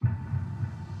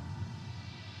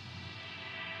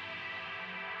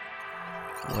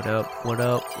What up, what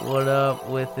up, what up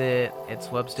with it? It's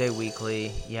Wubsday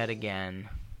Weekly yet again.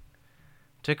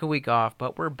 Took a week off,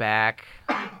 but we're back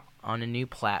on a new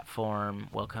platform.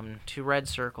 Welcome to Red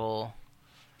Circle.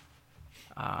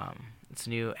 It's a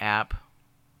new app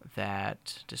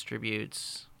that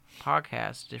distributes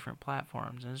podcasts to different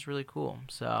platforms, and it's really cool.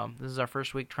 So this is our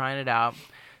first week trying it out.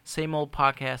 Same old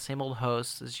podcast, same old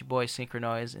host. This is your boy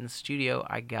Synchronize. In the studio,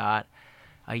 I got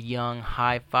a young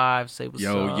Highfives. Say what's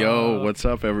up. Yo, what's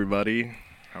up, everybody?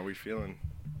 How we feeling?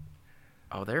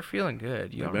 Oh, they're feeling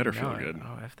good. You They better feel good.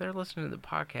 Oh, if they're listening to the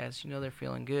podcast, you know they're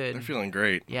feeling good. They're feeling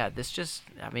great. Yeah,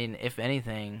 if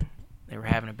anything, they were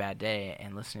having a bad day,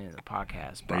 and listening to the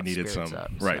podcast brought They needed spirits some, up.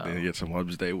 right? So, They needed some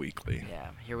Wubsday Weekly. yeah,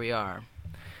 here we are,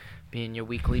 being your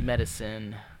weekly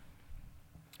medicine.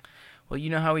 Well, you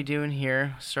know how we do in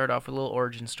here. Start off with a little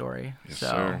origin story. Yes, so,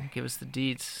 sir. give us the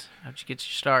deets. How'd you get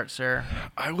your start, sir?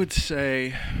 I would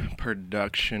say,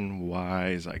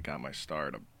 production-wise, I got my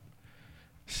start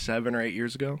 7 or 8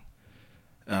 years ago.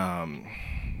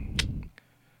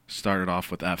 Started off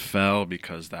with FL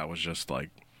because that was just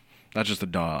like, that's just a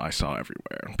DAW I saw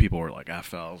everywhere. People were like,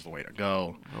 FL's the way to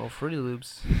go. Oh, Fruity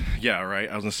Loops. Yeah, right.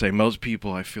 I was gonna say most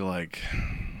people, I feel like,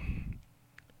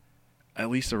 at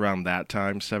least around that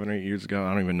time, 7 or 8 years ago,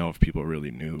 I don't even know if people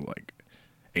really knew like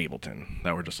Ableton.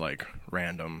 That were just like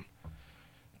random,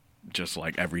 just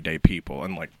like everyday people.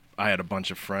 And like I had a bunch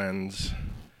of friends,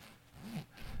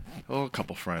 a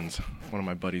couple friends. One of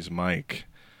my buddies, Mike,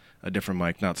 a different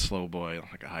Mike, not Slow Boy,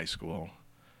 like a high school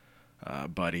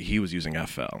buddy. He was using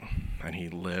FL, and he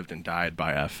lived and died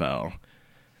by FL.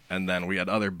 And then we had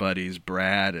other buddies,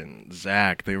 Brad and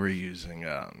Zach. They were using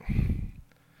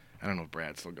I don't know if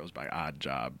Brad still goes by Odd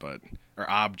Job, or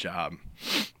Ob Job.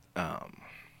 But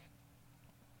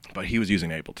he was using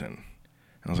Ableton. And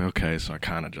I was like, okay, so I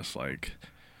kind of just like,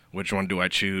 which one do I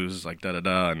choose? Like,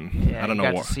 da-da-da, and Yeah, I don't you know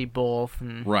got what. to see both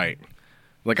and Right.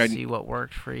 Like, see what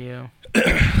worked for you.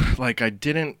 I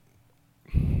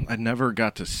never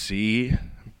got to see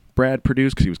Brad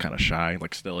produce because he was kind of shy,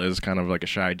 like still is kind of like a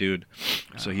shy dude.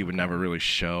 So he would never really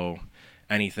show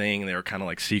anything. They were kind of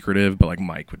like secretive, but like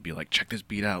Mike would be like, check this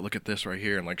beat out, look at this right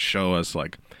here, and like show us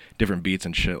like different beats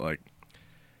and shit, like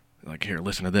here,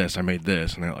 listen to this, I made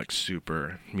this. And they're like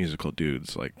super musical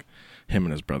dudes, like him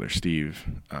and his brother Steve.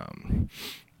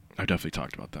 I've definitely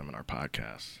talked about them in our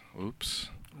podcast. Oops.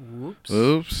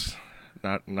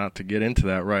 Not to get into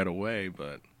that right away,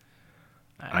 but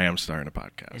I am starting a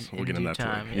podcast. We'll get into that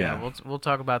time. later. Yeah, we'll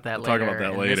talk about that We'll later. talk about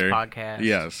that in later. This podcast.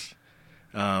 Yes.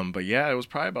 But yeah, it was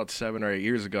probably about 7 or 8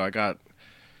 years ago. I got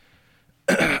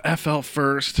FL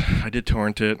first. I did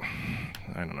torrent it.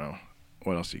 I don't know.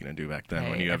 What else are you going to do back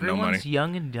then when you have no money? Everyone's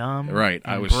young and dumb. Right.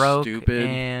 And I was broke, stupid.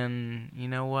 And you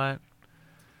know what?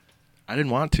 I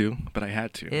didn't want to, but I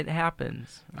had to. It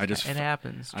happens. It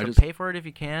happens. Pay for it if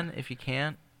you can. If you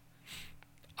can't,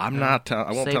 I won't tell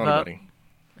anybody.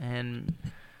 And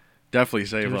definitely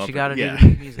save do what up. you got to yeah. do to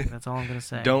make music. That's all I'm going to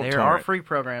say. Don't There torrent. are free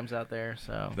programs out there.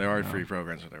 So There are free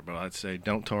programs out there, but I'd say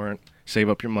don't torrent. Save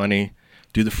up your money.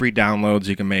 Do the free downloads.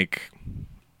 You can make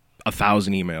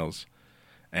 1,000 emails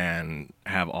and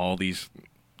have all these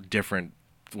different,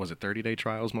 was it 30-day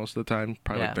trials most of the time?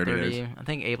 Probably like 30 days. I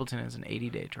think Ableton is an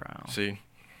 80-day trial. See?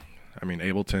 I mean,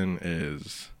 Ableton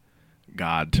is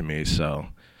God to me, so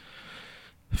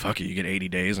fuck it, you get 80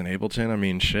 days in Ableton. I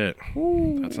mean, shit.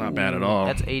 That's not bad at all.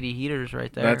 That's 80 heaters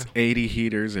right there. That's 80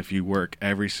 heaters if you work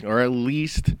or at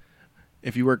least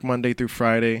if you work Monday through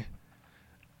Friday,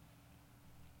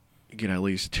 you get at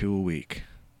least 2 a week.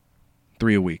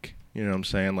 3 a week. You know what I'm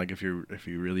saying? Like if you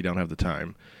really don't have the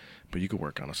time, but you could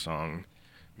work on a song,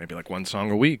 maybe like 1 song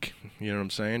a week. You know what I'm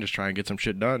saying? Just try and get some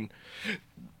shit done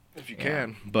if you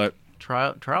can. But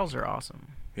trials are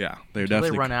awesome. Yeah, they're Until definitely.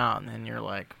 They run out, and then you're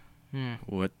like,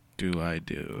 what do I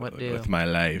do What do? with my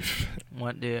life?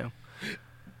 What do?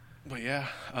 But yeah,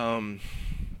 I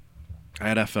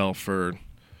had FL for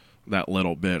that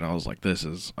little bit, and I was like, this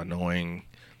is annoying.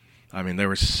 I mean, there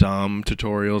were some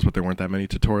tutorials, but there weren't that many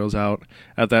tutorials out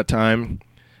at that time.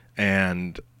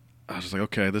 And I was just like,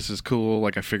 okay, this is cool.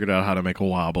 Like, I figured out how to make a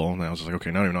wobble. And I was just like,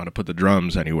 okay, now I don't even know how to put the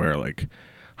drums anywhere. Like,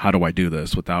 how do I do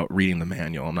this without reading the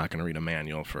manual? I'm not going to read a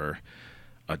manual for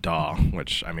a DAW,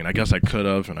 which, I mean, I guess I could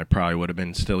have, and I probably would have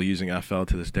been still using FL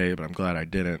to this day, but I'm glad I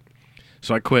didn't.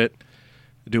 So I quit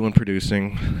doing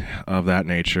producing of that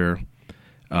nature.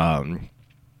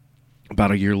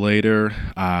 About a year later,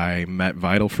 I met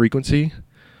Vital Frequency,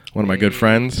 one of my good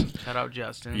friends. Shout out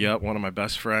Justin. Yep, one of my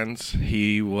best friends.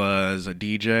 He was a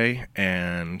DJ,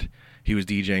 and he was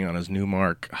DJing on his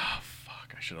Newmark. Oh,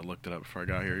 fuck, I should have looked it up before I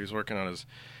got here. He was working on his...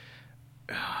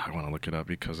 I want to look it up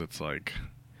because it's like...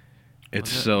 It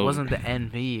wasn't the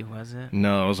NV, was it?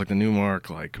 No, it was like the Newmark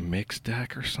like mix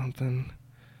deck or something.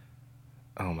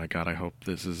 Oh my god, I hope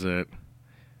this is it.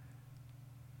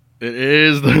 It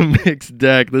is the mixed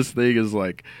deck. This thing is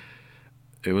like,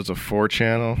 it was a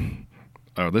 4-channel.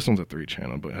 Oh, this one's a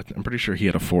 3-channel, but I'm pretty sure he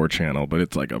had a 4-channel, but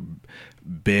it's like a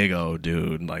big old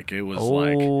dude. Like, it was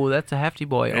Oh, that's a hefty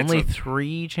boy. Only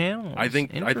 3 channels. I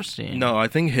think, interesting. I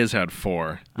think his had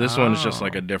 4. This one's just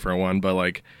like a different one, but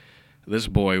like, this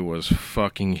boy was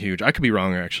fucking huge. I could be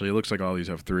wrong, actually. It looks like all these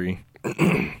have 3.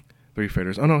 3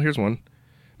 faders. Oh, no, here's one.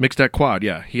 Mixed deck quad.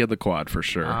 Yeah, he had the quad for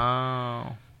sure.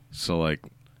 Oh. So, like,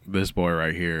 this boy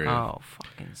right here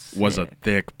fucking sick. was a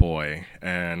thick boy.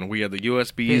 And we had the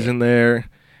USBs in there.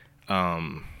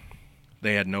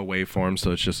 They had no waveforms,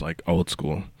 so it's just like old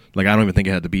school. Like, I don't even think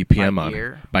it had the BPM on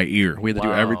it. By ear. We had to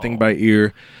do everything by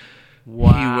ear.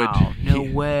 Wow. No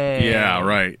way. Yeah,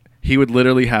 right. He would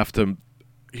literally have to,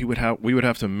 we would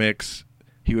have to mix.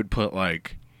 He would put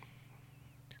like,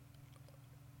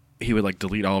 he would like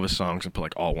delete all of his songs and put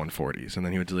like all 140s, and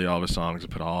then he would delete all of his songs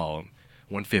and put all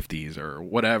 150s or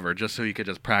whatever, just so he could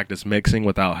just practice mixing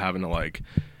without having to like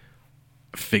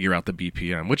figure out the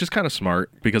BPM, which is kind of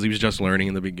smart because he was just learning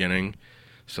in the beginning.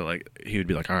 So like he would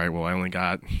be like, all right, well, I only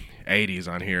got 80s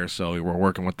on here, so we were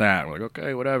working with that. We're like,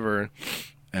 okay, whatever.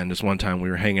 And this one time we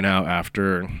were hanging out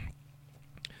after,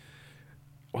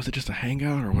 was it just a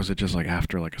hangout or was it just like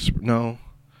after like no,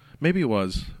 maybe it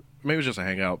was just a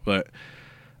hangout, but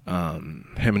him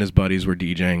and his buddies were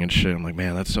DJing and shit. I'm like,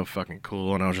 man, that's so fucking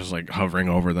cool. And I was just like hovering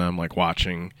over them, like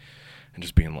watching and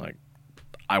just being like,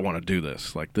 I want to do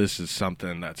this. Like, this is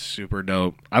something that's super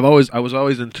dope. I was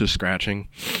always into scratching.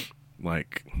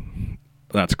 Like,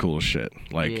 that's cool as shit.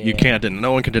 Like, you can't,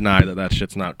 no one can deny that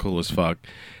shit's not cool as fuck.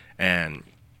 And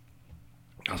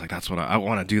I was like, that's what I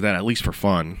want to do that at least for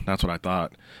fun. That's what I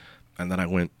thought. And then I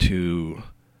went to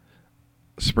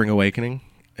Spring Awakening.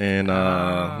 And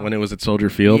when it was at Soldier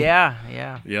Field.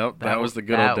 Yeah. Yep, that was the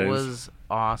good old days. That was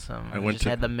awesome. I went just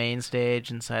had the main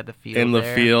stage inside the field. In the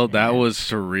field, that was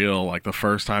surreal. Like, the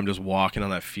first time just walking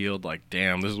on that field, like,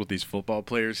 damn, this is what these football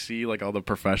players see, like, all the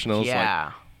professionals. Yeah.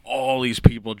 Like, all these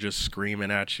people just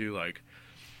screaming at you, like,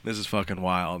 this is fucking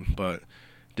wild. But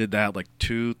did that, like,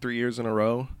 2-3 years in a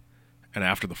row. And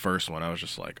after the first one, I was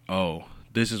just like, oh,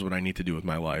 this is what I need to do with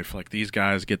my life. Like, these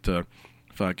guys get to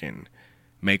fucking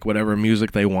make whatever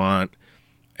music they want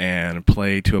and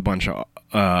play to a bunch of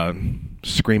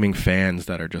screaming fans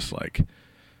that are just like,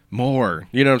 more.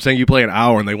 You know what I'm saying? You play an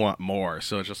hour and they want more.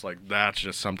 So it's just like, that's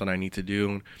just something I need to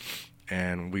do.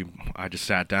 And I just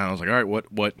sat down. I was like, all right,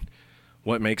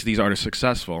 what makes these artists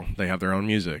successful? They have their own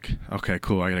music. Okay,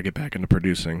 cool. I got to get back into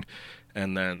producing.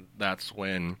 And then that's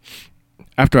when,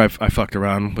 after I fucked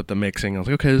around with the mixing, I was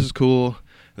like, okay, this is cool.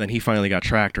 And then he finally got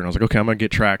Tractor, and I was like, okay, I'm going to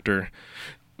get Tractor.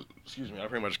 Excuse me, I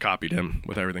pretty much copied him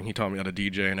with everything. He taught me how to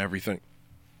DJ and everything.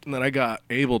 And then I got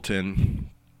Ableton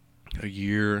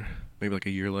maybe like a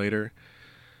year later,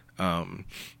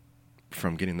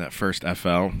 from getting that first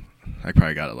FL. I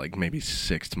probably got it like maybe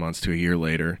 6 months to a year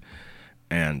later.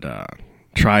 And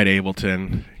tried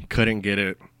Ableton, couldn't get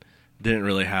it. Didn't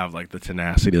really have like the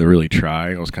tenacity to really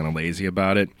try. I was kind of lazy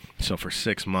about it. So for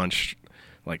 6 months,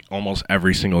 like almost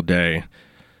every single day,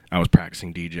 I was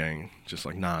practicing DJing just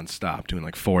like nonstop, doing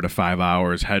like 4 to 5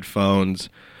 hours, headphones,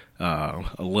 I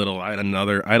had a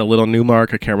little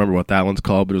Newmark. I can't remember what that one's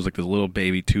called, but it was like this little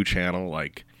baby 2-channel,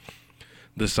 like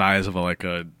the size of like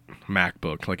a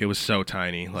MacBook. Like, it was so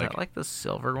tiny. Is that like the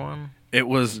silver one? It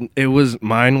was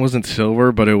mine wasn't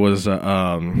silver, but it was like,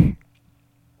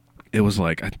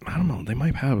 I don't know, they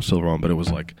might have a silver one, but it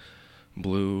was like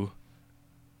blue,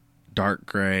 dark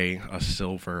gray, a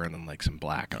silver, and then like some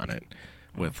black on it.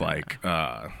 With like,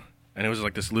 and it was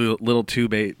like this little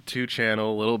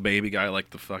 2-channel little baby guy. Like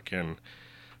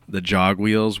the jog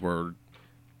wheels were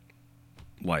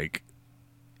like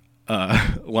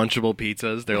Lunchable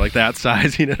pizzas. They're like that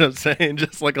size. You know what I'm saying?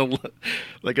 Just like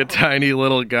a tiny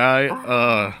little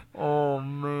guy. Oh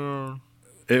man.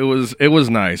 It was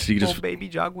nice. You just little baby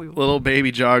jog wheels. Little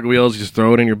baby jog wheels. You just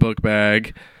throw it in your book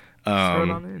bag. Throw it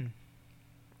on in.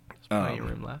 There's plenty of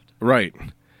room left. Right.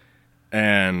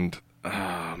 And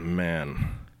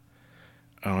man,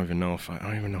 I don't even know how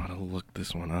to look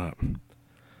this one up.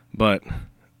 But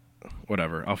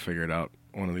whatever, I'll figure it out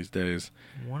one of these days.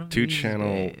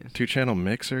 Two-channel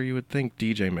mixer, you would think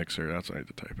DJ mixer. That's what I had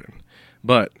to type in.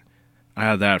 But I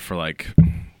had that for I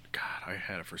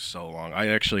had it for so long. I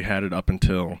actually had it up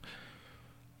until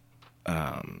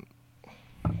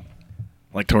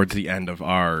towards the end of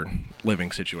our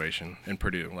living situation in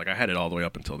Purdue. Like, I had it all the way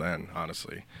up until then,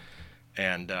 honestly.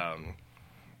 And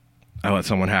I let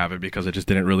someone have it because it just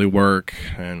didn't really work,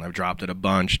 and I've dropped it a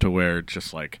bunch to where it's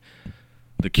just like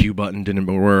the Q button didn't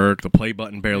work, the play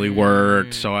button barely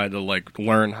worked, so I had to like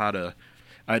learn how to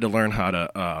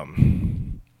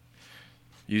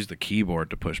use the keyboard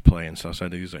to push play and stuff. So I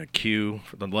had to use a Q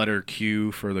for the letter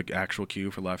Q for the actual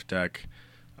Q for left deck,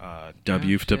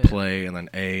 W to play, and then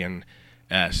A and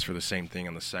S for the same thing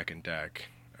on the second deck.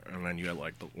 And then you had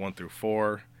like the 1 through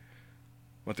 5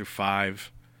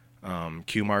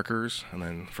 Q markers, and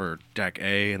then for deck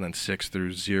A, and then 6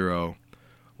 through 0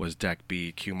 was deck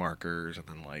B Q markers, and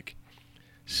then like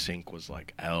sync was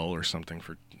like L or something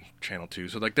for channel 2.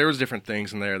 So like there was different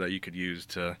things in there that you could use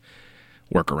to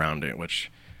work around it, which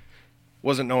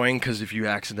was annoying because if you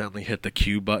accidentally hit the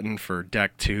Q button for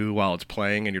deck 2 while it's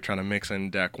playing and you're trying to mix in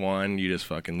deck 1, you just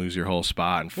fucking lose your whole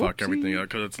spot and fuck everything up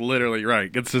because it's literally right.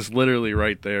 It's just literally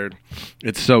right there.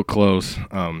 It's so close.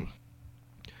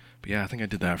 But yeah, I think I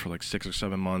did that for like 6 or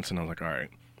 7 months, and I was like, all right,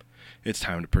 it's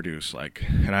time to produce. Like,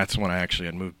 and that's when I actually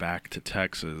had moved back to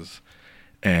Texas.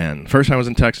 And first time I was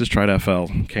in Texas, tried FL,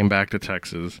 came back to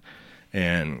Texas,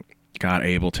 and got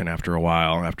Ableton after a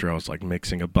while, after I was like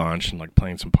mixing a bunch and like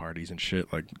playing some parties and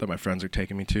shit like that my friends are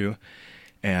taking me to.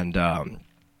 And I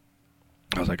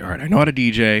was like, all right, I know how to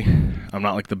DJ. I'm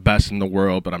not like the best in the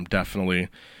world, but I'm definitely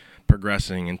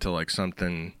progressing into like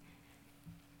something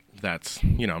that's,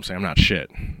 you know what I'm saying, I'm not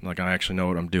shit. Like I actually know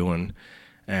what I'm doing.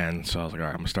 And so I was like, all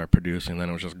right, I'm going to start producing. And then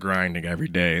it was just grinding every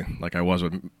day like I was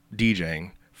with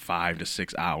DJing, 5 to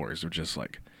 6 hours of just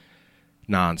like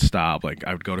nonstop. Like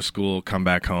I would go to school, come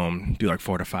back home, do like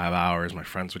 4 to 5 hours. My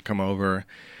friends would come over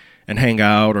and hang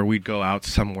out, or we'd go out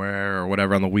somewhere or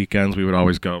whatever on the weekends. We would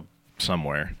always go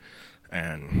somewhere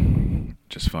and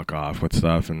just fuck off with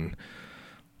stuff. And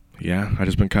yeah, I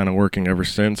just been kind of working ever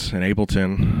since in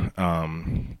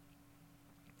Ableton.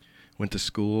 Went to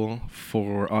school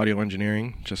for audio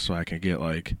engineering just so I could get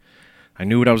like, I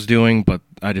knew what I was doing, but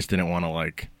I just didn't want to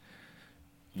like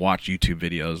watch YouTube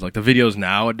videos. Like the videos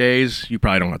nowadays, you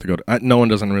probably don't have to go to, no one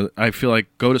doesn't really, I feel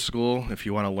like go to school if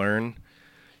you want to learn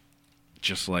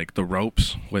just like the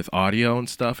ropes with audio and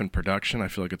stuff and production. I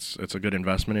feel like it's a good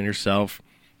investment in yourself,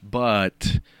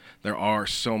 but there are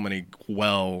so many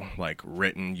well like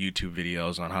written YouTube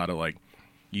videos on how to like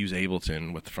use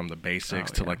Ableton with from the basics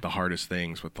to like the hardest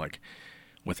things with like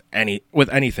with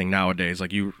anything nowadays.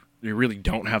 Like you really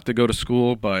don't have to go to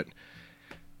school, but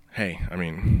hey, I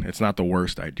mean, it's not the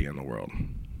worst idea in the world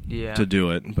to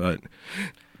do it, but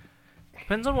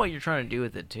depends on what you're trying to do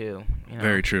with it too. You know?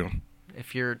 Very true.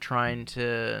 If you're trying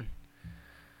to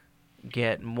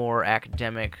get more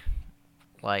academic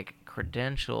like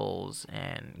credentials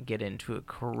and get into a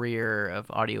career of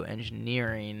audio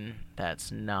engineering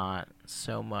that's not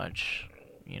so much,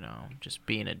 you know, just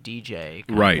being a DJ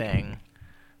kind of thing.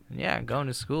 Yeah, going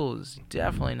to school is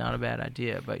definitely not a bad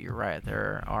idea, but you're right.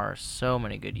 There are so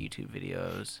many good YouTube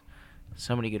videos,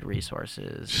 so many good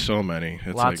resources. So many.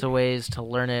 It's lots of ways to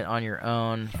learn it on your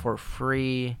own for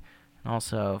free. And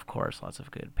also, of course, lots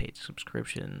of good paid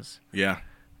subscriptions. Yeah.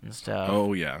 And stuff.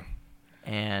 Oh, yeah.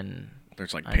 And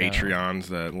there's like Patreons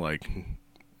that like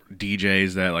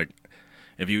DJs that like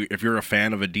if you're a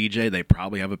fan of a DJ, they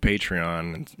probably have a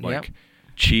Patreon. And like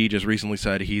Chi just recently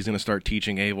said he's going to start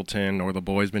teaching Ableton, or the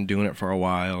boy's been doing it for a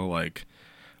while. Like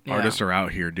artists are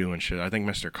out here doing shit. I think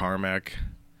Mr. Carmack.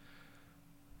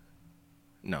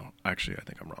 No, actually, I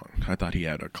think I'm wrong. I thought he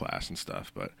had a class and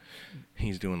stuff, but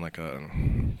he's doing like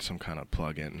some kind of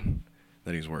plugin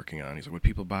that he's working on. He's like, would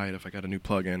people buy it if I got a new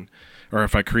plugin? Or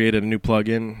if I created a new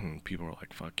plugin? And people were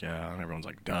like, fuck yeah. And everyone's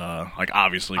like, duh. Like,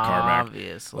 obviously, Carmack.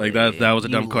 Obviously. Like, that was a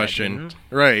dumb question. Legend.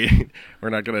 Right.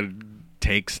 We're not going to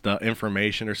take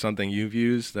information or something you've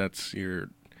used. That's, you're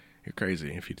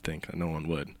crazy if you think that no one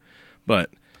would. But,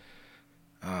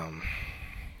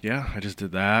 yeah, I just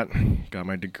did that. Got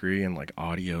my degree in, like,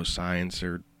 audio science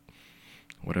or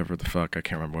whatever the fuck, I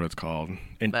can't remember what it's called.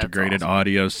 Integrated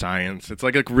Audio Science. It's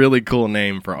like a really cool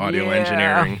name for audio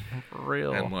engineering. For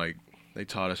real. And like they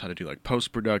taught us how to do like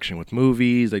post-production with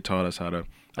movies. They taught us how to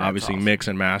obviously mix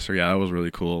and master. Yeah, that was really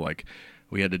cool. Like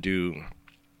we had to do,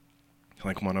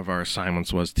 like one of our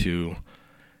assignments was to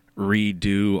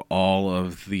redo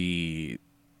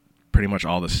pretty much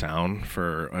all the sound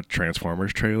for a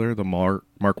Transformers trailer, the Mark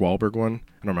Wahlberg one.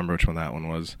 I don't remember which one that one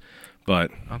was.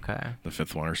 But the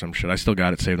fifth one or some shit. I still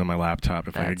got it saved on my laptop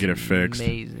if I could get it fixed.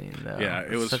 Amazing, though. Yeah,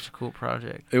 it was such a cool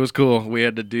project. It was cool. We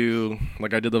had to do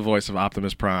like I did the voice of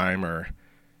Optimus Prime, or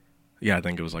I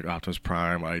think it was like Optimus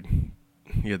Prime.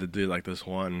 You had to do like this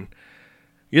one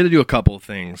you had to do a couple of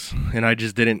things, and I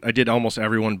just didn't. I did almost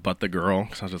everyone but the girl,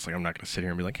 because I was just like, I'm not gonna sit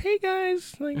here and be like, hey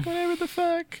guys, like whatever the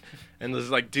fuck, and just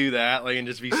like do that, like, and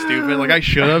just be stupid. Like I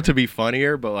should have to be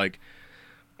funnier, but like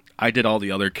I did all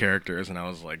the other characters, and I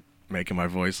was like making my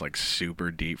voice like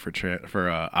super deep for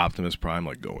Optimus Prime,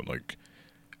 like going like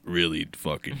really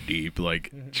fucking deep,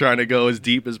 like trying to go as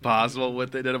deep as possible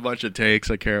with it. Did a bunch of takes.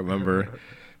 I can't remember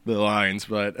the lines,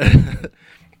 but.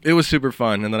 It was super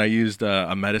fun, and then I used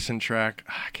a medicine track.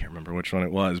 I can't remember which one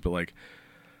it was, but like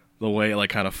the way it like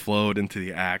kind of flowed into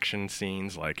the action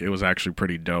scenes, like it was actually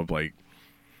pretty dope. Like,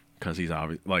 because he's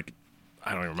obviously like,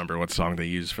 I don't even remember what song they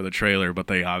used for the trailer, but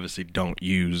they obviously don't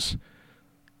use,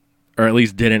 or at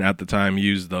least didn't at the time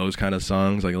use those kind of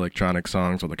songs, like electronic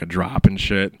songs with like a drop and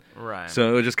shit. Right.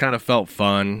 So it just kind of felt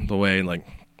fun the way like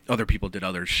other people did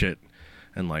other shit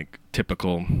and like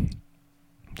typical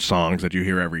songs that you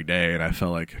hear every day, and I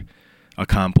felt like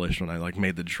accomplished when I like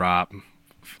made the drop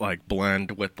like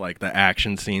blend with like the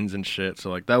action scenes and shit. So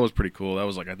like that was pretty cool. That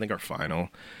was like I think our final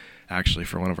actually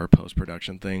for one of our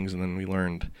post-production things, and then we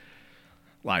learned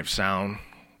live sound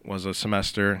was a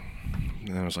semester, and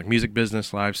then it was like music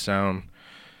business, live sound,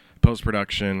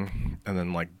 post-production, and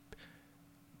then like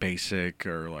basic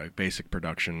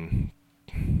production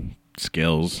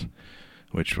skills,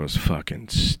 which was fucking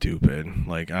stupid.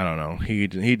 Like, I don't know. He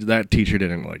that teacher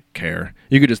didn't like care.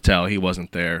 You could just tell he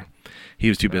wasn't there. He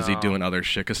was too busy doing other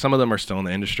shit, because some of them are still in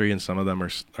the industry and some of them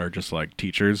are just like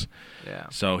teachers. Yeah.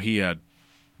 So he had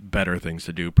better things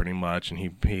to do pretty much, and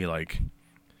he like,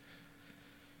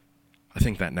 I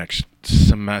think that next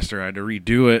semester I had to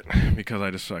redo it because I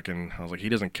was like, he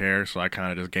doesn't care. So I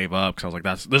kind of just gave up, because I was like,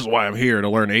 this is why I'm here, to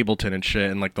learn Ableton and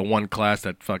shit. And like the one class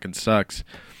that fucking sucks,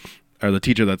 or the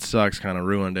teacher that sucks, kind of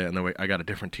ruined it, and then I got a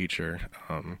different teacher.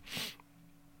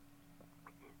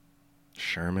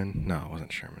 Sherman? No, it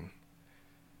wasn't Sherman.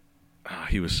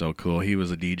 He was so cool. He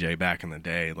was a DJ back in the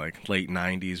day, like late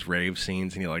 90s rave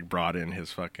scenes, and he like brought in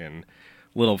his fucking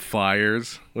little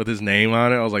flyers with his name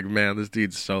on it. I was like, man, this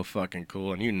dude's so fucking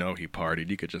cool. And he partied.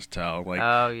 You could just tell. Like,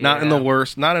 not in the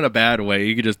worst, not in a bad way.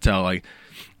 You could just tell, like,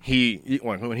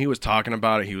 when he was talking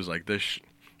about it, he was like,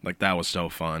 like, that was so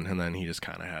fun. And then he just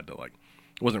kind of had to, like,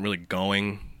 it wasn't really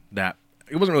going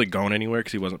anywhere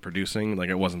because he wasn't producing. Like,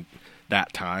 it wasn't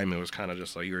that time. It was kind of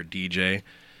just like, you're a DJ.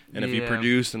 And if you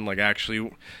produced and, like,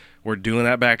 actually were doing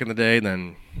that back in the day,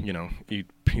 then, you know, he'd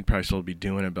probably still be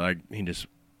doing it. But, like, he just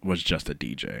was just a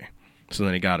DJ. So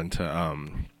then he got into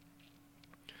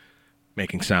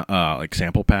making like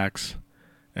sample packs.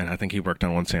 And I think he worked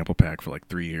on one sample pack for, like,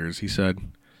 3 years, he said.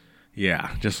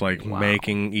 Yeah, just like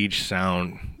making each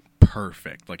sound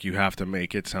perfect. Like, you have to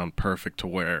make it sound perfect to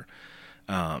where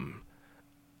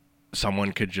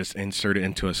someone could just insert it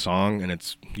into a song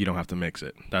and you don't have to mix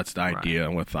it. That's the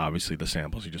idea with obviously the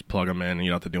samples. You just plug them in and you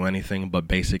don't have to do anything but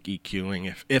basic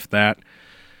EQing, if that.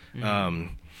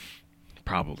 Mm-hmm.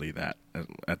 Probably that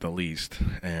at the least.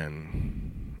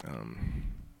 And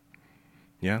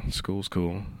yeah, school's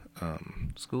cool.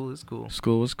 School is cool.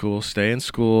 School is cool. Stay in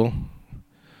school.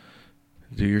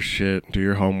 Do your shit. Do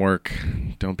your homework.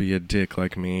 Don't be a dick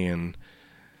like me. And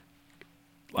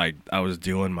like, I was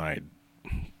doing my,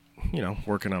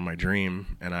 working on my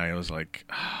dream, and I was like,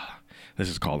 this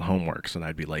is called homework, so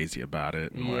I'd be lazy about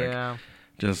it. And like,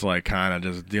 just like kind of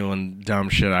just doing dumb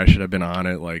shit. I should have been on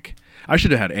it. Like, I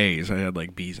should have had A's. I had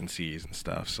like B's and C's and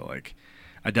stuff. So like,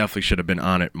 I definitely should have been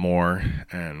on it more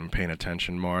and paying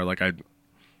attention more. Like, I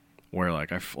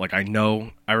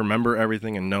remember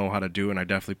everything and know how to do it, and I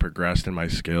definitely progressed in my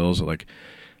skills, like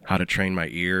how to train my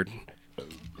ear,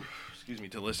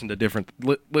 to listen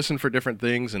for different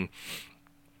things, and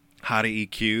how to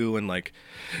EQ, and like,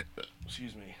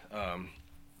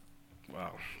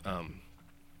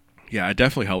 yeah, it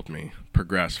definitely helped me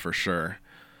progress for sure.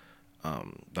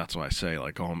 That's why I say,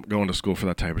 like, going to school for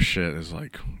that type of shit is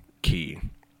like key,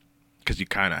 because you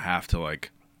kind of have to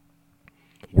like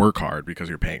work hard because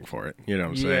you're paying for it. You know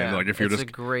what I'm saying? Like, if you're it's a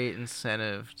great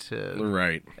incentive to.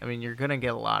 Right. I mean, you're gonna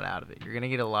get a lot out of it. You're gonna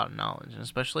get a lot of knowledge, and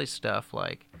especially stuff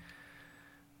like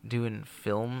doing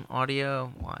film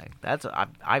audio. Like,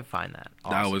 I find that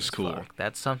awesome. That was cool. Fuck.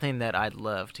 That's something that I'd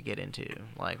love to get into.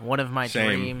 Like, one of my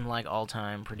dream, like,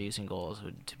 all-time producing goals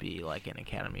would to be like an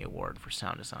Academy Award for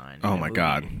sound design. Oh my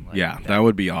god. Like, yeah, that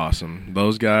would be awesome.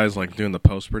 Those guys, like, doing the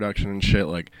post-production and shit,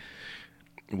 like,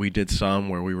 we did some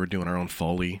where we were doing our own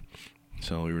Foley.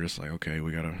 So we were just like, okay,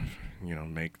 we gotta,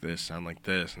 make this sound like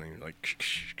this. And then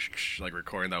like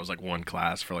recording. That was like one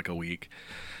class for like a week.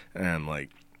 And like,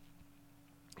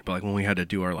 but like when we had to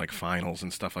do our like finals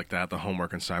and stuff like that, the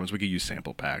homework assignments, we could use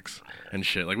sample packs and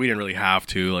shit. Like, we didn't really have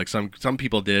to. Like, some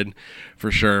people did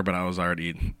for sure, but I was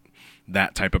already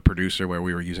that type of producer where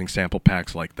we were using sample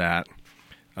packs like that,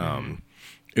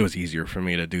 it was easier for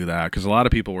me to do that, because a lot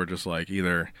of people were just like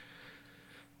either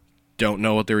don't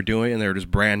know what they were doing and they were just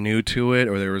brand new to it,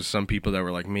 or there was some people that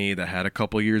were like me that had a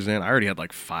couple years in. I already had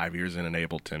like 5 years in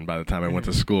Ableton by the time I went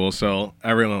to school, so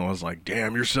everyone was like,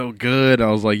 damn, you're so good.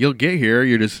 I was like, you'll get here,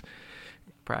 you just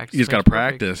gotta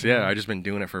practice. Yeah, I just been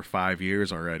doing it for 5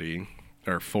 years already,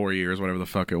 or 4 years, whatever the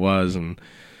fuck it was. And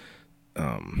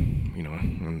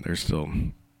and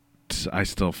I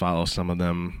still follow some of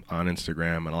them on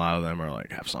Instagram, and a lot of them are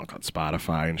like have songs on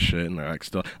Spotify and shit, and they're like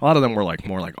still, a lot of them were like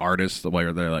more like artists, the way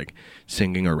where they're like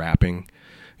singing or rapping,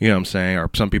 you know what I'm saying? Or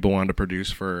some people wanted to produce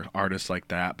for artists like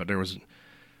that, but there was,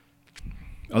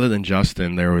 other than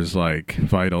Justin, there was like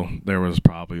Vital, there was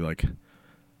probably like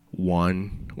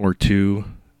 1 or 2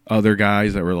 other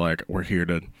guys that were like, we're here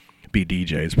to be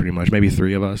DJs, pretty much. Maybe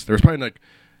 3 of us. There was probably like,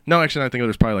 no, actually I think there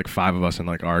was probably like 5 of us in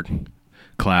like our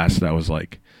class that was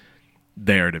like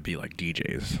there to be like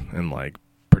DJs and like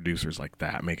producers like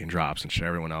that, making drops and shit.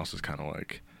 Everyone else is kind of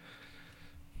like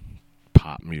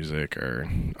pop music or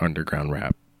underground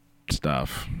rap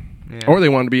stuff. Yeah. Or they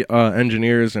wanted to be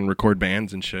engineers and record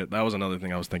bands and shit. That was another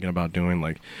thing I was thinking about doing,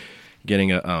 like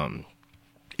getting a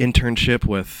internship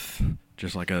with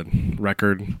just like a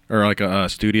record or like a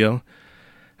studio.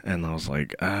 And I was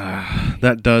like,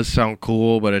 that does sound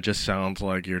cool, but it just sounds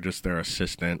like you're just their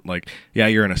assistant. Like, yeah,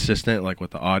 you're an assistant, like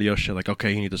with the audio shit. Like,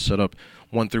 okay, you need to set up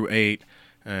 1 through 8,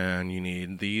 and you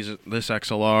need this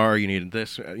XLR, you need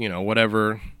this,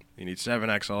 whatever. You need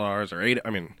 7 XLRs or 8. I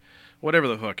mean, whatever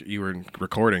the fuck you were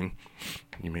recording.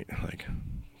 You need like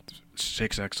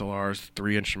 6 XLRs,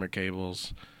 3 instrument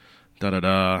cables,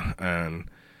 and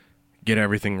get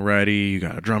everything ready. You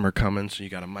got a drummer coming, so you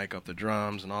got to mic up the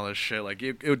drums and all this shit. Like,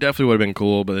 it definitely would have been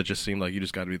cool, but it just seemed like you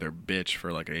just got to be their bitch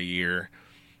for like a year,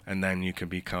 and then you could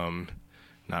become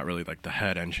not really like the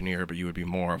head engineer, but you would be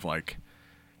more of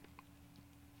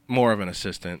an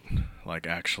assistant, like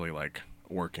actually like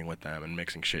working with them and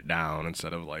mixing shit down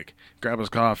instead of like, grab us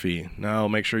coffee, now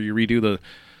make sure you redo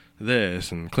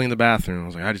this and clean the bathroom. I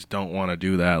was like, I just don't want to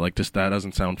do that. Like, that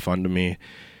doesn't sound fun to me.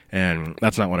 And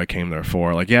that's not what I came there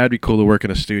for. Like, yeah, it'd be cool to work in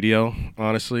a studio,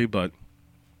 honestly, but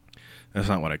that's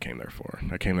not what I came there for.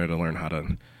 I came there to learn how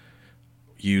to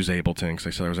use Ableton, because I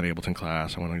said there was an Ableton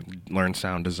class. I want to learn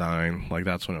sound design. Like,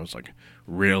 that's when I was, like,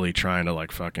 really trying to,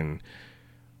 like, fucking...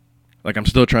 Like, I'm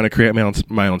still trying to create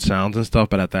my own sounds and stuff,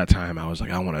 but at that time, I was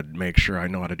like, I want to make sure I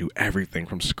know how to do everything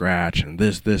from scratch, and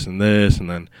this, and this, and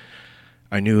then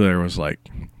I knew there was, like,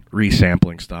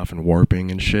 resampling stuff and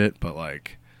warping and shit, but,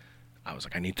 like... I was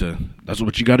like, that's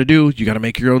what you got to do. You got to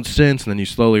make your own synths. And then you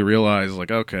slowly realize,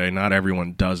 like, okay, not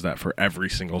everyone does that for every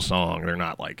single song. They're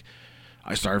not like,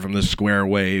 I started from this square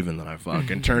wave and then I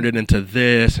fucking turned it into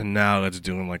this, and now it's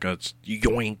doing like a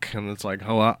yoink. And it's like,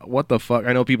 oh, what the fuck?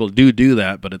 I know people do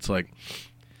that, but it's like,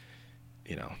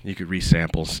 you could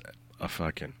resample a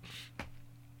fucking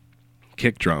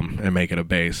kick drum and make it a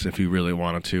bass if you really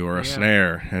wanted to, or a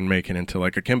snare and make it into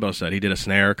like a Kimbo said. He did a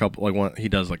snare he'll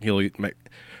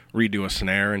redo a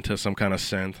snare into some kind of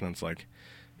synth, and it's like,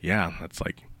 yeah, that's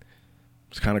like,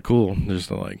 it's kind of cool.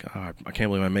 Just like, I can't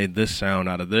believe I made this sound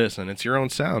out of this, and it's your own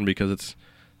sound because it's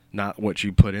not what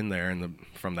you put in there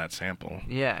from that sample.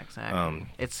 Yeah, exactly.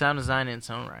 It's sound design in its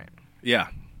own right. Yeah,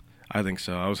 I think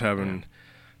so. I was probably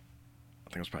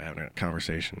having a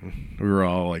conversation. We were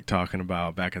all like talking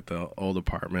about back at the old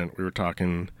apartment. We were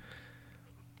talking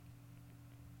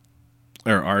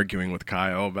or arguing with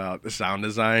Kyle about the sound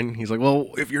design. He's like, well,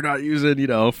 if you're not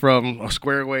using, from a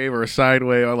square wave or a side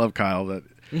wave, I love Kyle.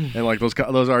 And like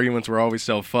those arguments were always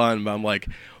so fun, but I'm like,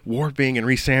 warping and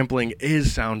resampling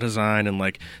is sound design, and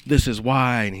like, this is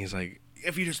why. And he's like,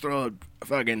 if you just throw a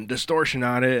fucking distortion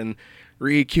on it and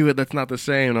re-EQ it, that's not the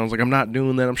same. And I was like, I'm not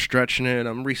doing that. I'm stretching it.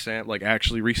 I'm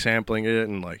actually resampling it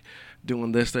and like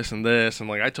doing this, and this. And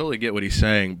like, I totally get what he's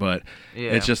saying, but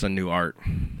it's just a new art.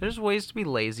 There's ways to be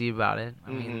lazy about it.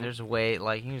 I mean, there's a way,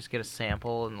 like, you can just get a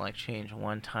sample and like change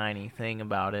one tiny thing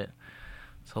about it.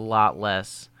 It's a lot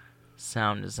less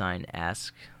sound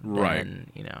design-esque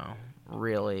than,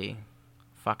 really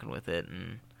fucking with it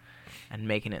and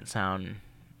making it sound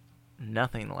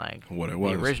nothing like what it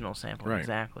was. The original sample. Right.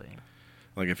 Exactly.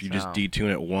 Like, if you just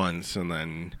detune it once and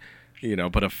then,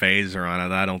 put a phaser on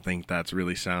it, I don't think that's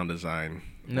really sound design.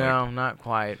 No, not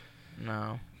quite.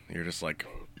 No. You're just like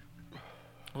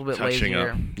a little bit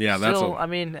lazier. Yeah, still, I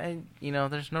mean,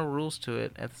 there's no rules to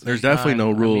it. There's definitely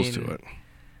no rules to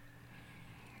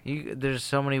it. There's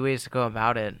so many ways to go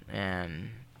about it, and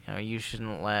you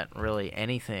shouldn't let really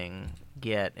anything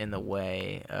get in the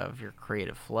way of your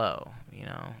creative flow.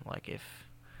 Like,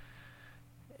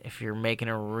 if you're making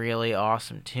a really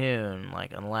awesome tune,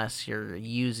 like unless you're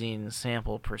using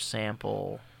sample per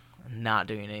sample, not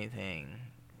doing anything,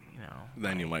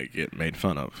 Then like, you might get made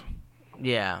fun of.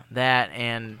 yeah, that,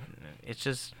 and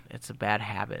it's a bad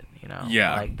habit,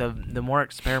 Yeah. Like the more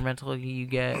experimental you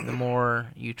get, the more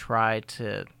you try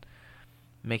to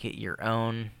make it your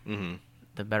own, Mm-hmm.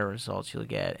 the better results you'll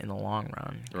get in the long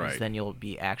run. 'Cause Right. then you'll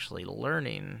be actually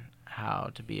learning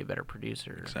how to be a better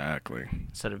producer. Exactly.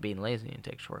 Instead of being lazy and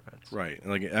take shortcuts. Right.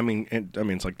 Like,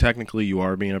 it's like technically you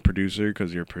are being a producer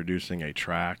because you're producing a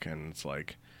track, and it's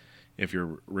like if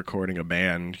you're recording a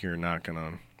band, you're not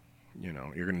gonna,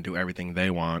 you're gonna do everything they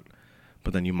want,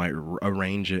 but then you might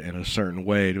arrange it in a certain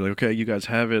way to be like, okay, you guys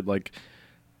have it, like,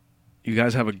 you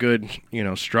guys have a good,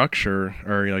 structure,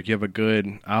 or like you have a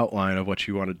good outline of what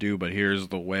you want to do, but here's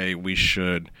the way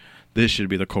this should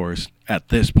be the chorus at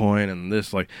this point, and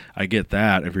this, like, I get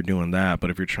that if you're doing that, but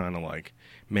if you're trying to, like,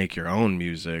 make your own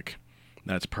music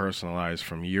that's personalized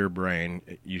from your brain,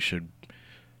 you should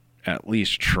at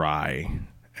least try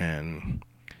and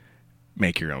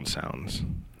make your own sounds.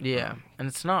 Yeah, and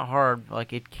it's not hard.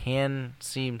 Like, it can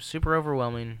seem super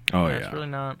overwhelming. Oh, but yeah. It's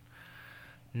really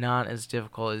not as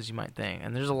difficult as you might think.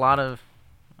 And there's a lot of,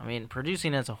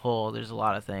 producing as a whole, there's a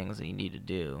lot of things that you need to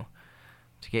do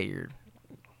to get your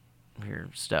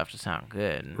stuff to sound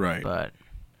good. Right. But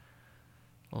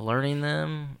learning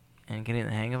them and getting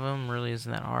the hang of them really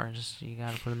isn't that hard. Just you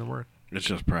got to put in the work. It's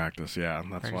just practice, yeah.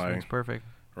 That's Practice why. makes perfect.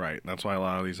 Right. That's why a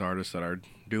lot of these artists that are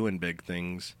doing big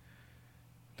things,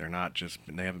 they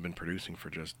haven't been producing for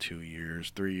just 2 years,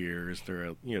 3 years.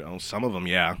 They're, some of them,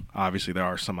 yeah. Obviously, there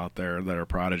are some out there that are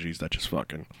prodigies that just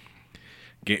fucking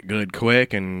get good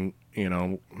quick, and,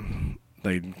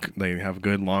 they have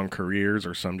good long careers,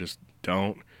 or some just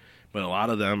don't. But a lot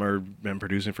of them are been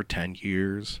producing for 10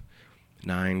 years,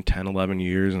 9, 10, 11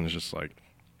 years, and it's just like,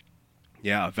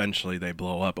 yeah, eventually they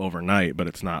blow up overnight, but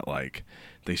it's not like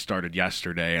they started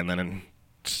yesterday and then in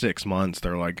 6 months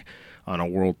they're like on a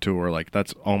world tour. Like,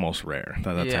 that's almost rare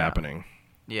that's happening.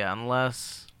 Yeah,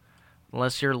 unless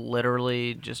you're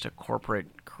literally just a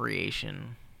corporate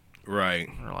creation. Right.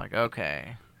 We're like,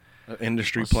 okay,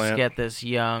 Industry let's plant. get this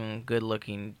young,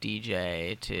 good-looking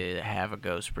DJ to have a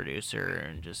ghost producer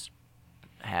and just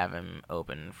have him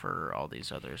open for all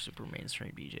these other super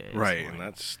mainstream DJs. Right, like,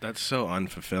 and that's so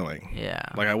unfulfilling. Yeah.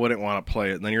 Like, I wouldn't want to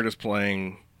play it. Then you're just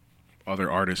playing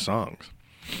other artists' songs.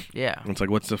 Yeah. It's like,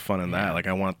 what's the fun in that? Like,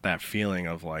 I want that feeling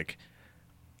of, like,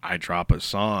 I drop a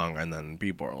song and then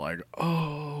people are like,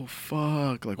 oh,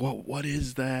 fuck. Like, what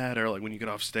is that? Or, like, when you get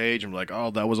off stage and like, oh,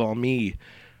 that was all me.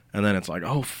 And then it's like,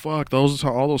 oh, fuck,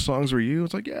 all those songs were you?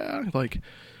 It's like, yeah. Like,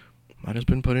 I just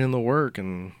been putting in the work,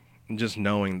 and just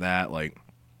knowing that, like,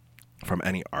 from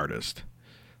any artist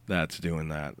that's doing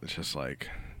that, it's just like,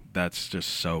 that's just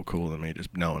so cool to me,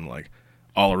 just knowing, like,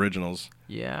 all originals.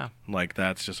 Yeah. Like,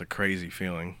 that's just a crazy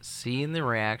feeling. Seeing the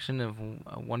reaction of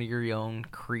one of your own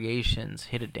creations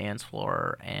hit a dance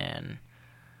floor, and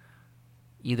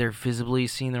either visibly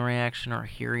seeing the reaction or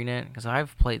hearing it, because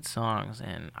I've played songs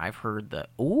and I've heard the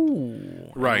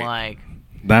ooh, Right. Like,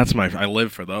 That's I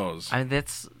live for those.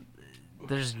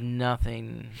 There's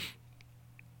nothing.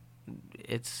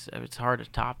 It's hard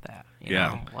to top that. You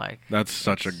know? Like, that's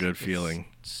such a good feeling.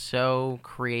 So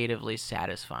creatively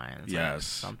satisfying. It's yes. Like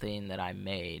something that I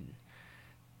made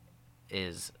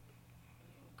is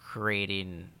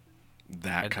creating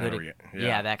that kind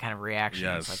of that kind of reaction.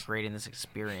 Yes. It's like creating this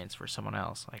experience for someone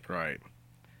else. Like, right.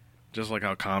 Just like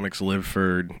how comics live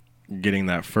for getting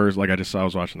that first. Like, I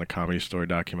was watching the Comedy Store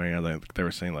documentary, and they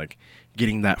were saying, like,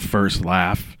 getting that first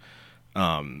laugh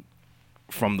from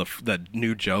the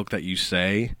new joke that you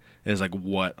say is like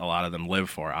what a lot of them live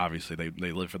for. Obviously,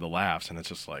 they live for the laughs, and it's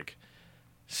just like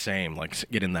same, like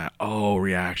getting that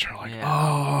reaction,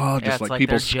 like just like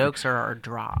people's jokes are our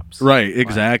drops. Right,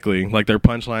 exactly. Like their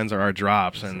punchlines are our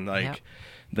drops, and like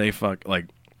they fuck like.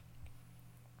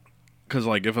 Because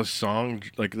like if a song,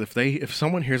 like if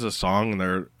someone hears a song and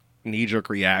their knee-jerk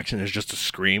reaction is just to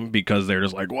scream because they're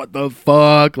just like, what the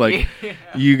fuck? Like,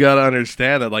 you gotta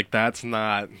understand that, like, that's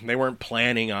not, they weren't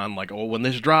planning on, like, oh, when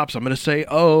this drops, I'm gonna say,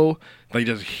 oh. They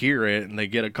just hear it, and they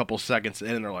get a couple seconds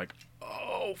in, and they're like,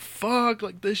 oh, fuck,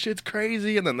 like, this shit's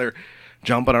crazy, and then they're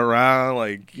jumping around,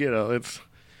 like, it's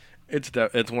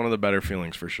one of the better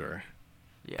feelings for sure.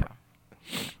 Yeah.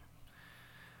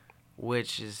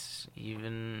 Which is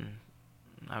even,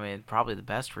 probably the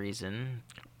best reason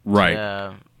right.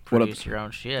 to produce your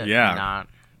own shit. Yeah. And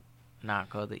not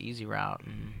go the easy route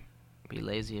and be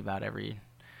lazy about everything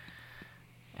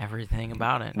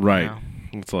about it. Right. You know?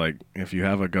 It's like if you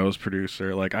have a ghost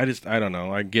producer, like I don't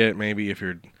know. I get maybe if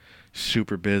you're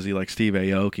super busy, like Steve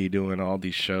Aoki doing all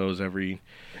these shows every.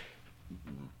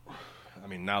 I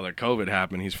mean, now that COVID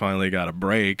happened, he's finally got a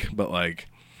break, but like,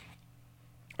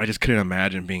 I just couldn't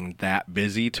imagine being that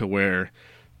busy to where,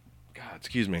 God,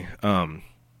 excuse me, where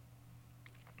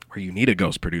you need a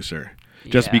ghost producer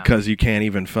just because you can't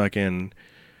even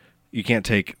you can't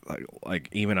take like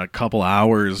even a couple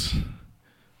hours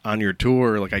on your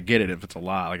tour. Like, I get it if it's a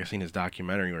lot. Like, I've seen his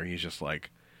documentary where he's just like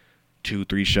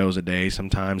 2-3 shows a day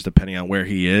sometimes, depending on where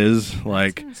he is.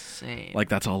 Like, that's insane. Like,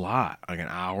 that's a lot. Like an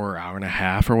hour and a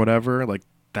half or whatever. Like,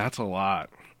 that's a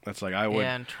lot. That's like, I would.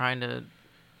 Yeah, and trying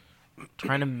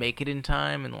to make it in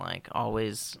time and like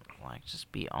always like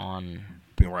just be on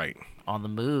the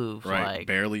move. Right. Like,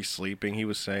 barely sleeping. He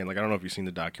was saying, like, I don't know if you've seen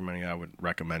the documentary. I would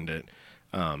recommend it.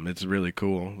 It's really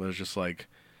cool. But it's just like,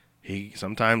 he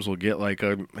sometimes will get like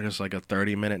just like a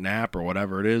 30-minute nap or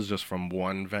whatever it is, just from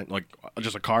one like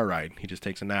just a car ride. He just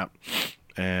takes a nap,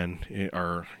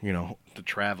 or to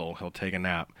travel, he'll take a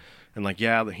nap, and like,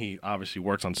 yeah, he obviously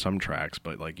works on some tracks,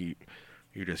 but like you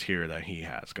just hear that he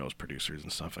has ghost producers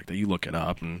and stuff like that. You look it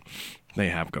up, and they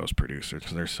have ghost producers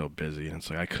because they're so busy. And it's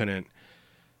like, I couldn't,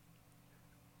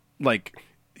 like,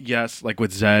 yes, like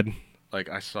with Zed, like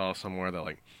I saw somewhere that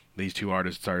like these two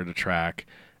artists started a track,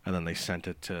 and then they sent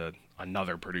it to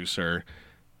another producer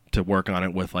to work on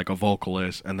it with like a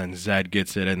vocalist, and then Zed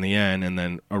gets it in the end and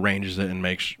then arranges it and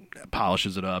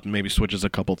polishes it up and maybe switches a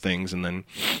couple things, and then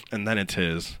it's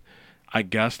his. I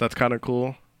guess that's kind of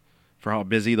cool for how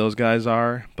busy those guys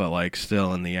are, but like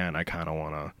still in the end, I kind of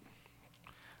want to.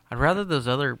 I'd rather those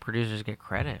other producers get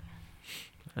credit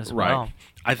as well.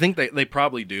 I think they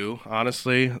probably do,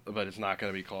 honestly, but it's not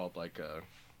going to be called like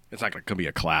it's not going to be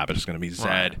a collab. It's going to be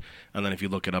Zed. Right. And then if you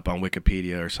look it up on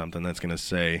Wikipedia or something, that's going to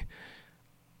say,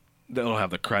 they'll have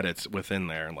the credits within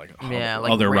there, and like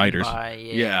other writers.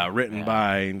 Written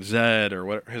by Zed or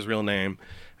what his real name,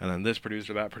 and then this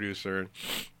producer, that producer,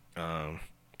 and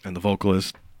the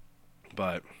vocalist.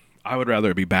 But I would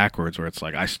rather it be backwards, where it's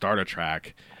like I start a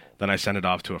track, then I send it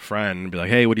off to a friend and be like,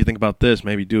 hey, what do you think about this?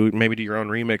 Maybe do your own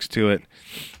remix to it,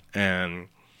 and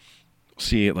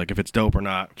see it, like if it's dope or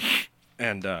not.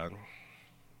 And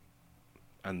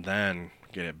then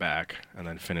get it back and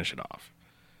then finish it off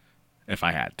if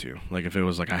I had to. Like, if it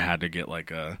was like I had to get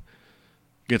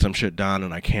some shit done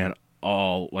and I can't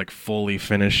all like fully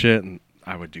finish it, and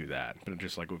I would do that. But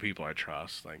just like with people I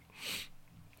trust, like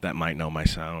that might know my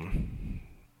sound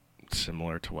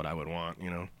similar to what I would want,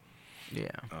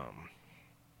 Yeah.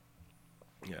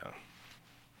 Yeah.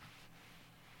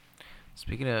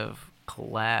 Speaking of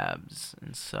collabs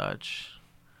and such,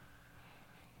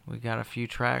 we got a few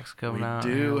tracks coming out.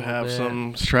 We do have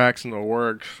some tracks in the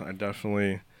works. I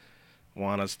definitely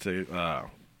want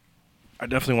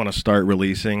to start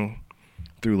releasing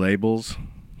through labels.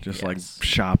 Just like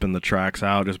shopping the tracks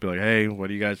out. Just be like, hey, what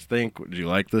do you guys think? Would you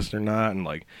like this or not? And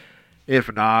like,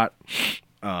 if not,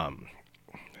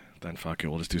 then fuck it.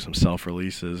 We'll just do some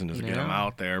self-releases and just get them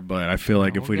out there. But I feel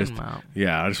like if we just, I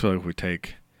just feel like if we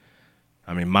take,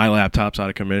 I mean, my laptop's out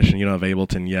of commission. You don't have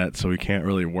Ableton yet, so we can't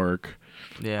really work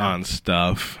on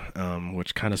stuff,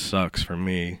 which kind of sucks for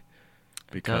me.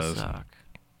 Because it does suck.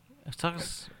 It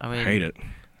sucks. I mean, I hate it.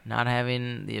 Not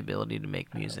having the ability to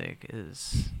make music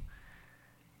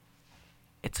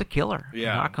it's a killer.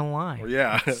 Yeah. I'm not gonna lie. Well,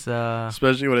 yeah. It's,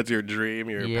 especially when it's your dream,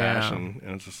 your passion,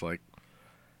 and it's just like,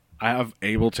 I have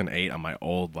Ableton 8 on my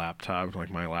old laptop. Like,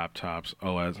 my laptop's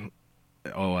OS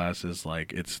is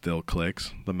like, it still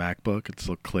clicks. The MacBook, it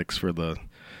still clicks for the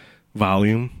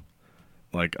volume.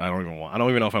 Like, I don't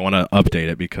even know if I want to update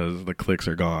it because the clicks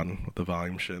are gone with the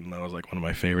volume shit, and that was like one of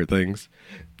my favorite things.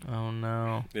 Oh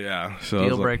no. Yeah. So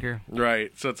deal breaker. Like,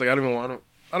 right. So it's like, I don't even want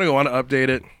to update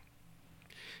it.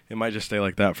 It might just stay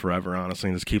like that forever, honestly,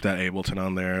 and just keep that Ableton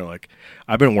on there. Like,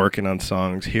 I've been working on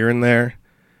songs here and there,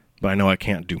 but I know I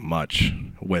can't do much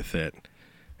with it.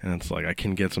 And it's like, I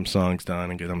can get some songs done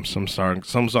and get them some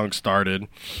songs started.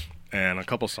 And a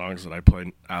couple songs that I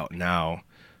put out now,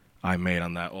 I made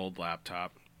on that old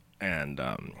laptop. And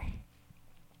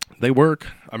they work.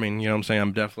 I mean, you know what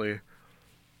I'm saying?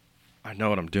 I know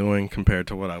what I'm doing compared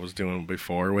to what I was doing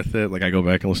before with it. Like, I go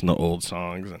back and listen to old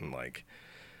songs, and like,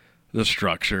 the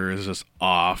structure is just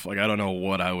off. Like, I don't know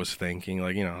what I was thinking.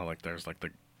 Like, you know how like there's like the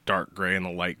dark gray and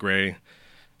the light gray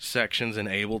sections in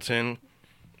Ableton.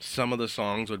 Some of the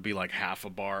songs would be like half a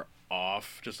bar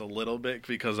off, just a little bit,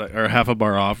 or half a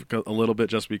bar off a little bit,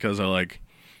 just because I like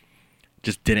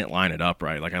just didn't line it up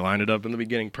right. Like, I lined it up in the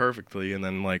beginning perfectly, and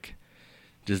then like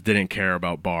just didn't care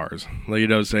about bars. Like, you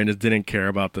know what I'm saying? Just didn't care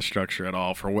about the structure at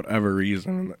all for whatever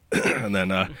reason. And then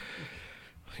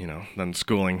then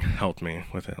schooling helped me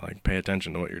with it. Like, pay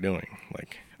attention to what you're doing.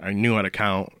 Like, I knew how to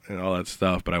count and all that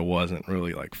stuff, but I wasn't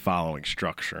really like following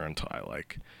structure until I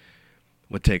like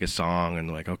would take a song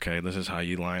and like, okay, this is how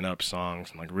you line up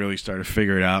songs, and like really started to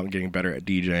figure it out and getting better at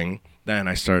DJing. Then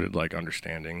I started like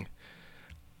understanding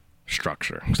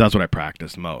structure, because that's what I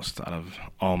practiced most out of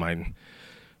all my.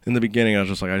 In the beginning, I was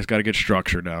just like, I just got to get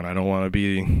structure down. I don't want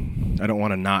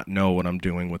to not know what I'm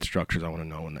doing with structures. I want to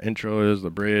know when the intro is,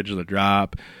 the bridge, the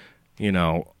drop,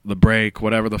 the break,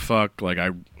 whatever the fuck. Like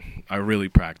I really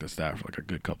practiced that for like a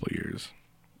good couple of years.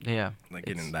 Yeah. Like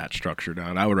getting that structure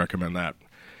down. I would recommend that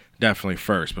definitely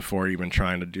first before even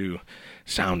trying to do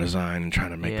sound design and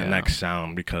trying to make the next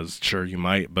sound, because sure you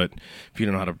might, but if you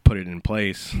don't know how to put it in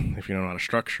place, if you don't know how to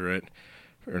structure it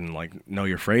and like know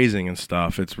your phrasing and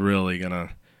stuff, it's really gonna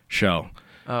show.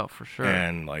 Oh, for sure.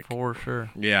 And like for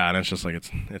sure. Yeah, and it's just like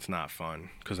it's not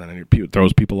fun, because then it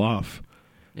throws people off.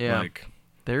 Yeah. Like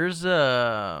there's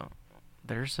a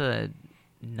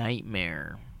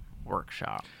nightmare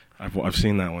workshop. I've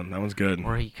seen that one. That one's good.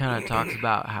 Where he kind of talks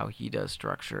about how he does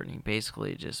structure, and he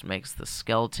basically just makes the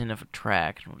skeleton of a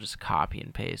track, and will just copy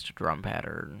and paste a drum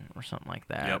pattern or something like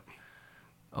that. Yep.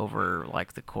 Over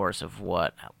like the course of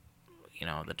what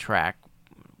the track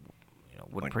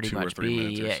would like pretty 2 much or 3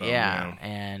 minutes be, or something,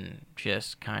 and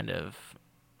just kind of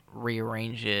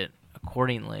rearrange it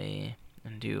accordingly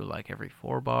and do like every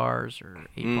 4 bars or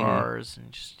 8 bars,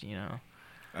 and just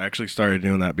I actually started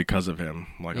doing that because of him.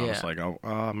 Like I was like, I'm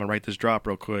gonna write this drop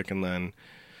real quick, and then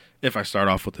if I start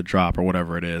off with the drop or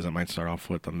whatever it is, I might start off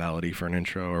with the melody for an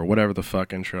intro or whatever the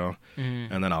fuck intro,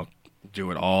 and then I'll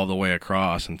do it all the way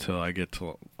across until I get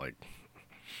to like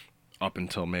up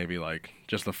until maybe like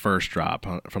just the first drop.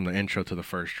 From the intro to the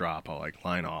first drop, I'll like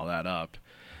line all that up,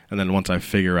 and then once I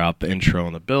figure out the intro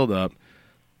and the build up,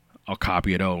 I'll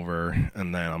copy it over,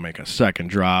 and then I'll make a second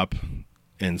drop,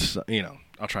 and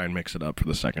I'll try and mix it up for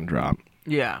the second drop.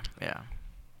 Yeah.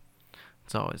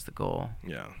 It's always the goal.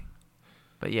 Yeah.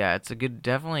 But yeah, it's a good,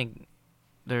 definitely,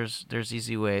 there's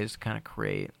easy ways to kind of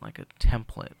create like a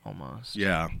template almost.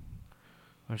 Yeah.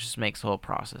 Which just makes the whole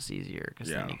process easier, because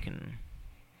then you can,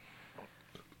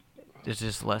 there's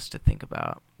just less to think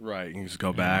about. Right. You can just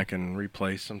go back and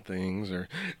replace some things, or,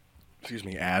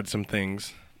 add some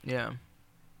things. Yeah.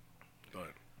 But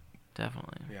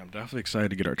definitely. Yeah, I'm definitely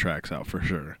excited to get our tracks out for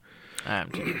sure. I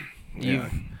am too. Yeah.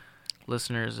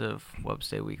 Listeners of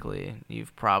Wubsday Weekly,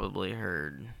 you've probably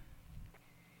heard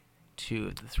 2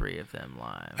 of the 3 of them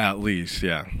live. At least,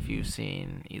 yeah. If you've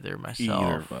seen either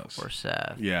myself or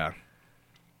Seth. Yeah.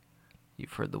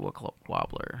 You've heard the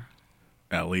Wobbler.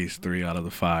 At least 3 out of the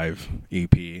 5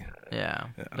 EP. Yeah.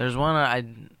 There's one I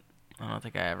don't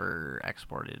think I ever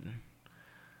exported.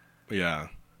 Yeah.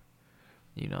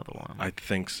 You know the one. I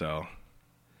think so.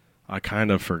 I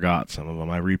kind of forgot some of them.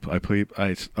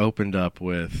 I opened up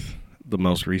with the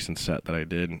most recent set that I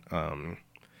did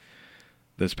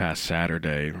this past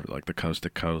Saturday, like the Coast to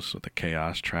Coast with the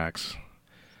Chaos Tracks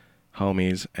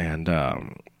homies, and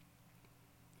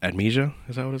Amnesia,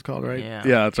 is that what it's called, right? Yeah.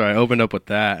 Yeah, that's right. I opened up with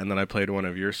that, and then I played one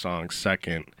of your songs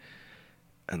second,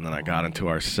 and then I got into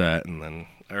our set,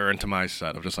 or into my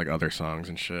set of just like other songs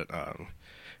and shit.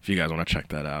 If you guys want to check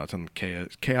that out, it's on the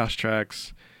Chaos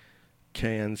Tracks,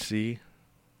 KNC,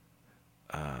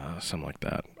 something like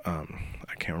that.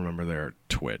 I can't remember their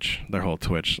whole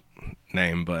Twitch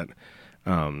name, but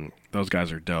those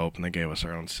guys are dope, and they gave us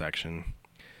our own section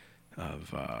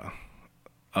of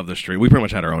the street. We pretty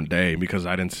much had our own day, because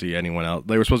I didn't see anyone else.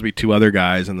 They were supposed to be 2 other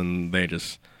guys, and then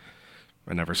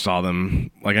I never saw them.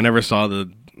 Like, I never saw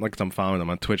I'm following them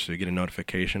on Twitch, so you get a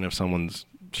notification if someone's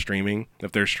streaming,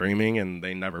 if they're streaming, and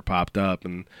they never popped up.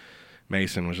 And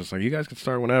Mason was just like, you guys can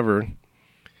start whenever.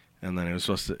 And then it was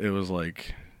supposed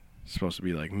to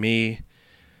be like me,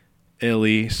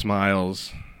 Illy,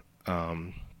 Smiles,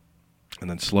 and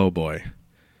then Slow Boy,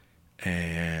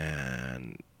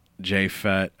 and Jay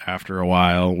Fett. After a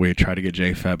while, we tried to get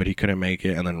Jay Fett, but he couldn't make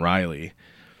it, and then Riley,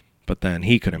 but then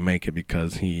he couldn't make it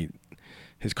because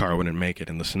his car wouldn't make it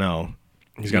in the snow.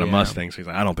 He's got a Mustang, so he's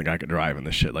like, I don't think I could drive in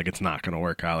this shit. Like, it's not going to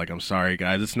work out. Like, I'm sorry,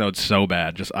 guys. It snowed so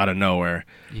bad, just out of nowhere.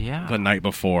 Yeah. The night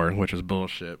before, which was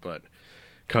bullshit. But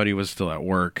Cody was still at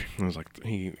work. It was like,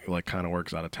 he, like, kind of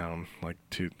works out of town, like,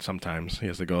 sometimes he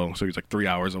has to go. So he's, like, 3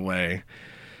 hours away.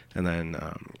 And then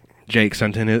Jake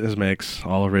sent in his mix,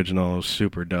 all original,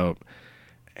 super dope.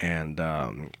 And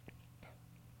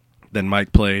then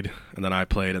Mike played, and then I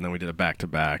played, and then we did a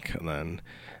back-to-back. And then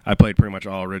I played pretty much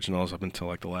all originals up until,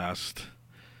 like, the last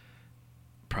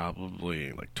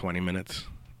probably like 20 minutes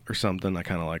or something. I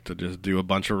kind of like to just do a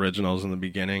bunch of originals in the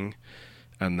beginning,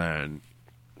 and then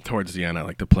towards the end I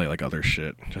like to play like other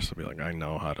shit, just to be like, I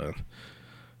know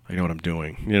I know what I'm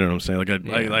doing. You know what I'm saying? Like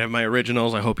Yeah. I have my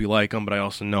originals. I hope you like them, but I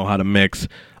also know how to mix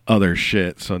other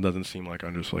shit. So it doesn't seem like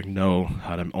I'm just like know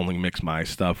how to only mix my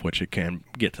stuff, which it can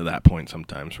get to that point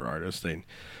sometimes for artists. They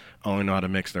only know how to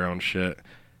mix their own shit.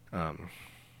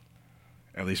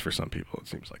 At least for some people, it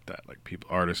seems like that. Like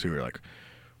artists who are like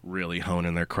really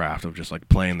honing their craft of just like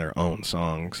playing their own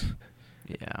songs.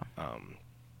 Yeah.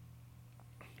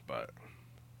 But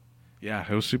yeah,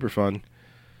 it was super fun.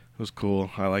 It was cool.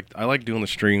 I like doing the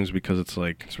streams because it's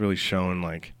like it's really showing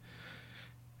like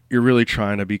you're really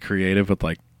trying to be creative with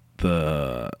like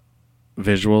the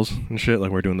visuals and shit.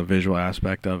 Like we're doing the visual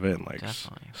aspect of it, and like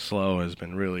Slow has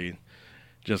been really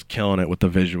just killing it with the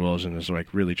visuals and is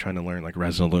like really trying to learn like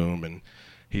Resolume, and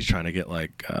he's trying to get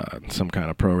like some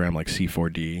kind of program like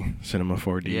C4D, Cinema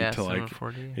 4D to like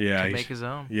 4D, yeah, to make his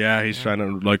own. Yeah, he's trying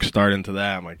to like start into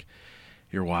that. I'm like,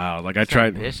 you're wild. Like I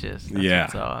tried. Ambitious.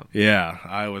 That's what's up. Yeah.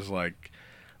 I was like,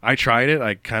 I tried it.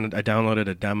 I downloaded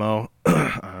a demo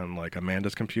on like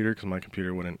Amanda's computer because my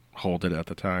computer wouldn't hold it at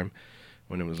the time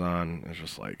when it was on. It was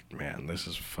just like, man, this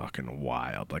is fucking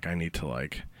wild. Like I need to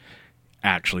like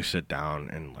actually sit down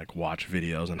and like watch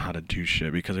videos on how to do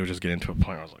shit because it was just getting to a point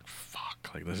where I was like,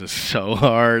 fuck, like this is so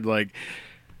hard. Like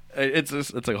it's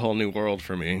like a whole new world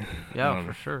for me. Yeah,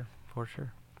 for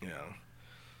sure. Yeah.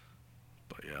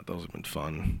 But yeah, those have been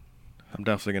fun. I'm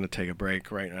definitely gonna take a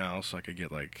break right now so I could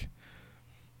get like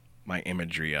my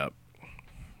imagery up.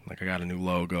 Like I got a new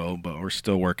logo, but we're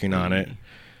still working on it.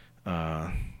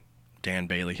 Dan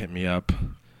Bailey hit me up.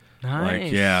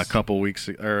 Nice. Like a couple weeks,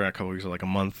 like a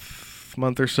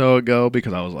month or so ago,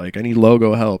 because I was like, I need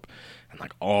logo help, and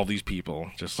like all these people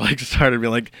just like started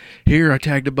being like, here, I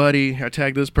tagged a buddy, I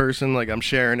tagged this person, like I'm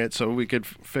sharing it so we could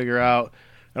figure out.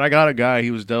 And I got a guy,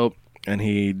 he was dope, and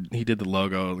he did the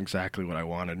logo exactly what I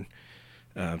wanted,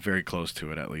 very close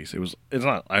to it at least. It's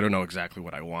not, I don't know exactly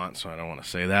what I want, so I don't want to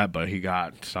say that, but he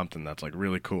got something that's like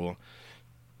really cool.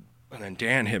 And then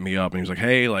Dan hit me up and he was like,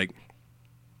 hey, like,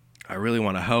 I really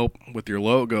want to help with your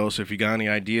logo, so if you got any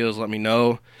ideas, let me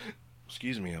know.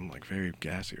 Excuse me, I'm like very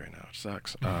gassy right now. It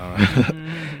sucks.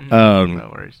 No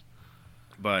worries.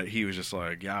 But he was just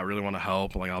like, yeah, I really want to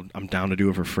help. Like, I'm down to do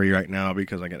it for free right now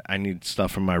because I need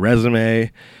stuff from my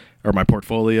resume or my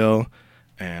portfolio.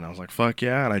 And I was like, fuck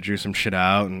yeah. And I drew some shit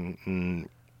out, and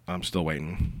I'm still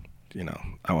waiting. You know,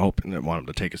 I'm hoping that want him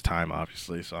to take his time,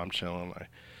 obviously. So I'm chilling. I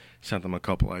sent him a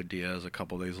couple ideas a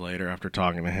couple days later after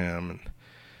talking to him,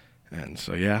 and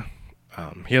so yeah.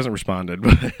 He hasn't responded,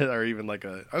 or even like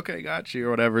okay, got you, or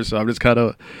whatever. So I'm just kind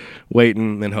of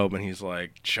waiting and hoping he's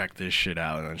like, check this shit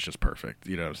out, and it's just perfect.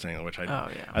 You know what I'm saying? Which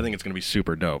I think it's gonna be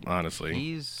super dope. Honestly,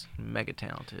 he's mega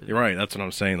talented. You're right. That's what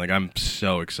I'm saying. Like I'm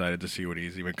so excited to see what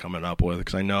he's even coming up with,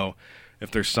 because I know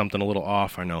if there's something a little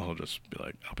off, I know he'll just be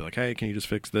like, I'll be like, hey, can you just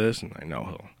fix this? And I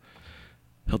know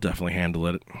he'll definitely handle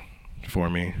it for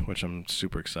me, which I'm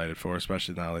super excited for,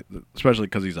 especially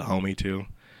because he's a homie too.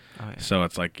 Oh, yeah. So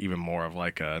it's like even more of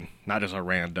like not just a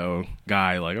rando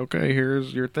guy, like, okay,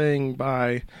 here's your thing,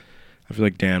 bye. I feel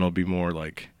like Dan will be more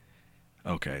like,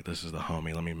 okay, this is the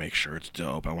homie, let me make sure it's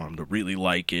dope. I want him to really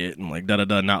like it, and like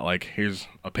da-da-da, not like, here's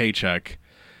a paycheck,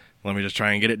 let me just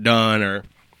try and get it done, or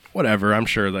whatever. I'm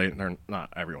sure they're not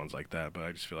everyone's like that, but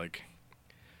I just feel like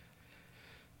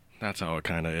that's how it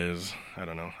kind of is. I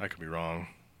don't know. I could be wrong.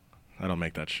 I don't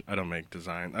make I don't make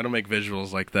design. I don't make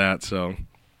visuals like that, so...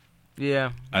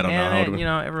 Yeah. I don't know how to... You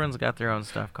know, everyone's got their own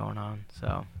stuff going on,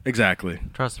 so... Exactly.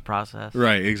 Trust the process.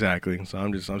 Right, exactly. So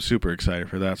I'm super excited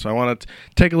for that. So I want to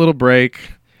take a little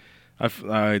break.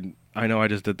 I know I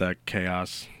just did that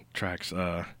Chaos Tracks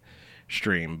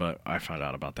stream, but I found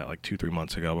out about that like 2-3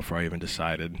 months ago before I even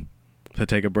decided to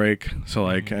take a break. So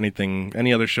like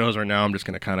any other shows right now, I'm just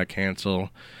going to kind of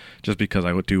cancel, just because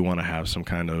I do want to have some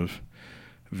kind of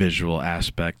visual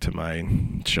aspect to my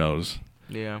shows.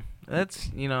 Yeah. That's,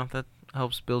 that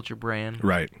helps build your brand.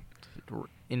 Right. It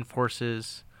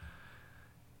enforces,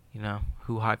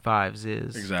 who Highfives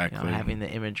is. Exactly. Having the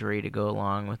imagery to go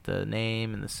along with the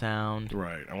name and the sound.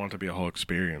 Right. I want it to be a whole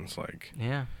experience. Like,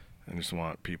 yeah. I just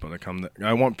want people to come.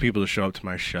 I want people to show up to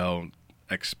my show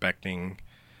expecting,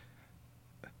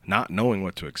 not knowing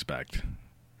what to expect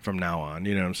from now on.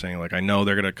 You know what I'm saying? Like, I know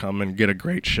they're going to come and get a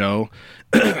great show.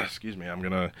 Excuse me. I'm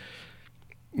going to...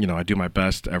 I do my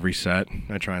best every set.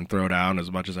 I try and throw down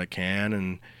as much as I can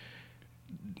and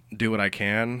do what I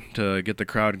can to get the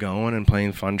crowd going and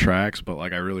playing fun tracks. But,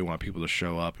 like, I really want people to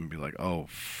show up and be like, oh,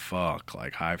 fuck,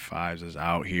 like, Highfives is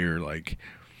out here, like,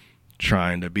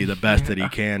 trying to be the best that he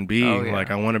can be. Oh, yeah.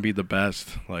 Like, I want to be the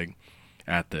best, like,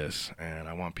 at this. And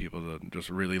I want people to just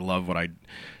really love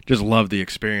just love the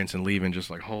experience and leaving just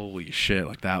like, holy shit,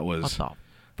 like, that was...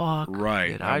 fuck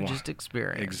right. did I just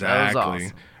experience? Exactly. That was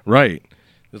awesome. Right.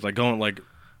 It's like going like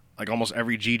almost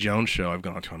every G Jones show I've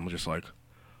gone to, I'm just like,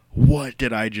 what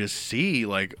did I just see?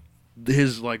 Like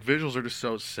his like visuals are just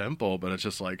so simple, but it's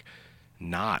just like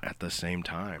not at the same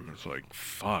time. It's like,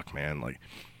 fuck, man. Like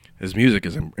his music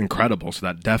is incredible, so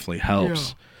that definitely helps.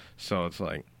 Yeah. So it's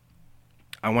like,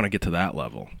 I want to get to that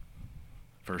level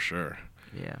for sure.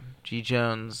 Yeah, G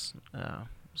Jones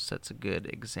sets a good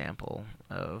example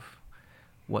of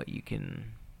what you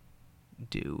can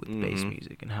do with bass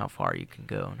music and how far you can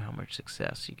go and how much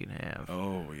success you can have.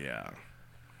 Oh yeah,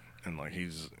 and like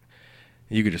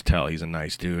you could just tell he's a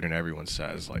nice dude, and everyone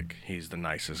says like he's the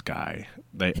nicest guy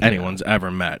anyone's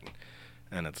ever met,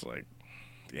 and it's like,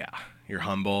 yeah, you're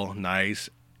humble, nice,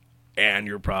 and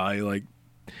you're probably like.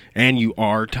 And you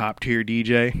are top tier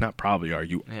DJ. Not probably are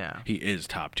you. Yeah. He is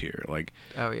top tier. Like,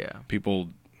 oh yeah. People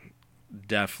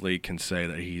definitely can say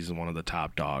that he's one of the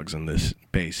top dogs in this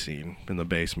bass scene, in the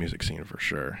bass music scene for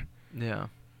sure. Yeah.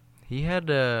 He had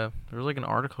there was like an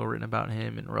article written about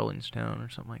him in Rolling Stone or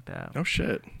something like that. Oh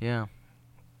shit. Yeah.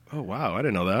 Oh wow, I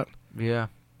didn't know that. Yeah.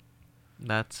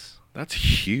 That's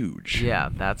huge. Yeah,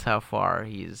 that's how far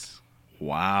he's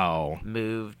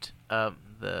moved up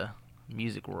the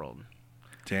music world.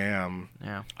 Damn.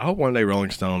 Yeah. I hope one day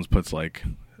Rolling Stones puts like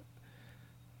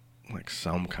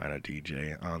some kind of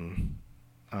DJ on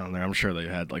there. I'm sure they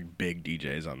had like big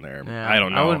DJs on there. Yeah. I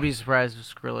don't know. I wouldn't be surprised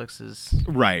if Skrillex is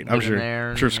right. I'm sure.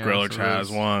 There, sure Skrillex has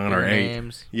one or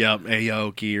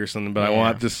Aoki or something. But I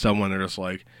want just someone that's just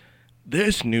like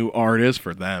this new artist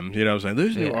for them. You know what I'm saying?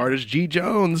 This new artist, G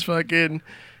Jones, fucking.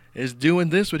 Is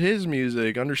doing this with his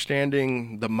music,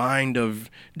 understanding the mind of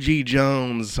G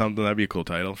Jones, something that'd be a cool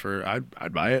title for.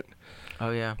 I'd buy it.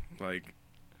 Oh yeah. Like,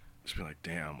 just be like,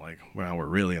 damn, like wow, we're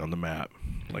really on the map.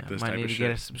 Like this type of shit. Might need to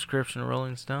get a subscription to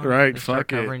Rolling Stone. Right, fuck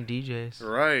covering DJs.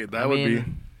 Right, that'd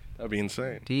be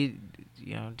insane.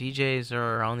 DJs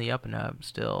are on the up and up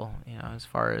still. You know, as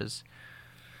far as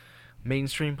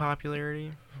mainstream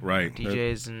popularity. Right.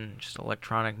 DJs and just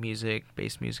electronic music,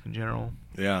 bass music in general.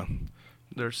 Yeah.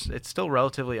 It's still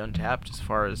relatively untapped as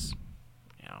far as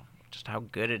just how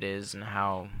good it is and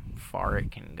how far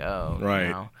it can go. Right.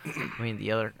 You know? I mean,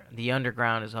 the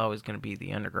underground is always going to be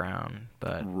the underground,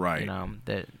 but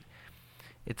that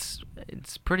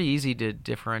it's pretty easy to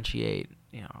differentiate.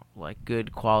 Like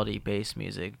good quality bass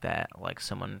music that like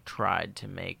someone tried to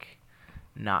make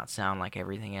not sound like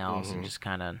everything else and just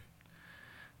kind of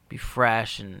be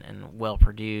fresh and well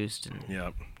produced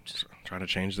and just trying to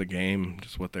change the game,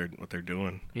 just what they're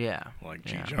doing. Yeah. Like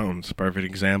G Jones, perfect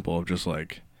example of just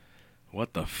like,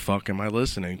 what the fuck am I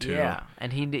listening to? Yeah,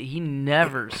 and he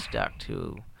never stuck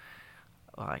to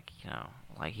like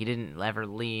he didn't ever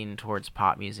lean towards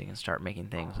pop music and start making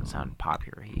things that sounded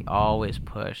popular. He always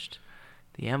pushed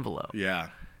the envelope. Yeah.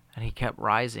 And he kept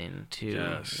rising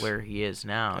to where he is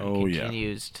now and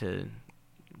continues to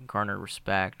garner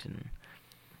respect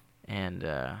and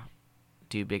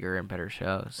do bigger and better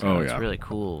shows. So it's really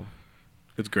cool.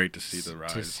 It's great to see the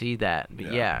rise. To see that. But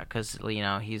because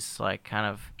he's like kind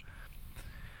of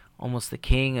almost the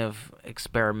king of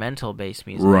experimental bass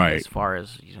music as far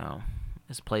as,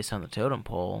 his place on the totem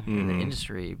pole in the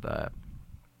industry, but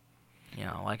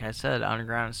like I said,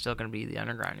 underground is still going to be the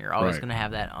underground. You're always going to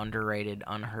have that underrated,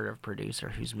 unheard of producer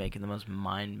who's making the most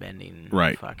mind-bending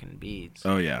fucking beats.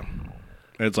 Oh yeah.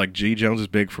 It's like G Jones is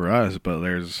big for us, but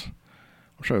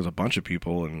I'm sure there's a bunch of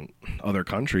people in other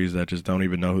countries that just don't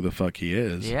even know who the fuck he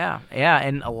is. Yeah,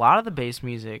 and a lot of the bass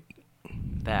music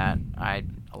that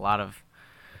a lot of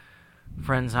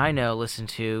friends I know listen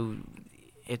to,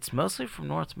 it's mostly from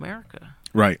North America.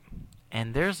 Right.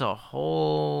 And there's a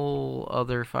whole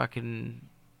other fucking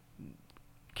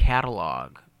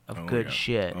catalog of good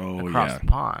shit across the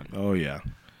pond. Oh yeah.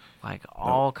 Like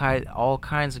all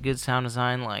kinds of good sound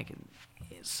design. Like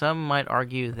some might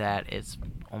argue that it's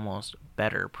almost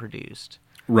better produced.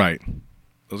 Right.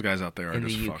 Those guys out there are in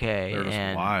just the UK they're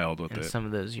just wild with it. Some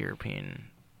of those European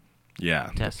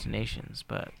destinations,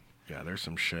 but there's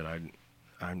some shit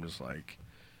I'm just like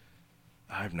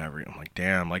I'm like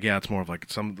damn, like it's more of like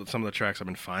some of the tracks I've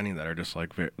been finding that are just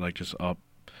like just up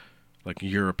like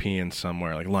European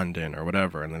somewhere like London or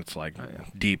whatever, and then it's like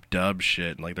deep dub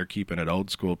shit, and like they're keeping it old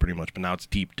school pretty much, but now it's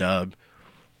deep dub.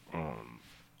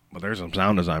 But there's some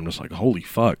sound design I'm just like holy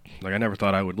fuck, like I never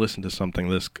thought I would listen to something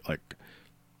this like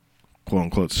quote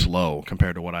unquote slow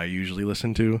compared to what I usually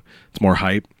listen to. It's more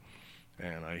hype.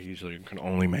 And I usually can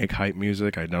only make hype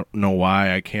music. I don't know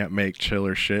why I can't make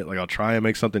chiller shit. Like, I'll try and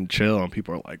make something chill, and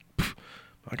people are like,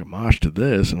 I can mosh to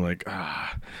this. And I'm like,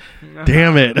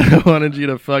 damn it. I wanted you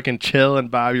to fucking chill and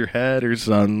bob your head or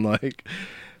something. Like,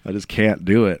 I just can't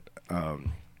do it.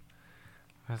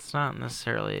 That's not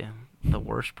necessarily the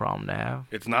worst problem to have.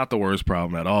 It's not the worst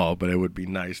problem at all, but it would be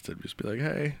nice to just be like,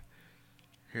 hey,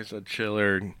 here's a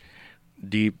chiller,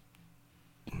 deep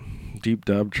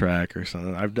dub track or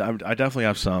something. I definitely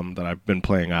have some that I've been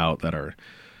playing out that are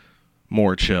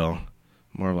more chill,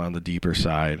 more on the deeper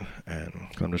side, and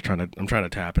I'm trying to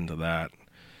tap into that,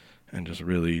 and just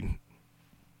really,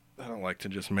 I don't like to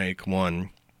just make one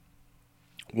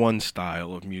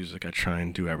style of music. I try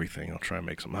and do everything. I'll try and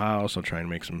make some house. I'll try and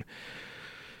make some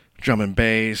drum and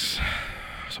bass,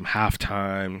 some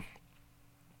halftime.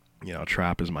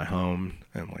 Trap is my home,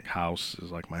 and like house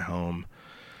is like my home.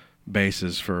 Bass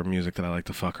is for music that I like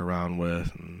to fuck around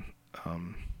with, and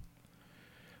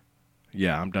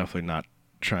yeah, I'm definitely not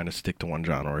trying to stick to one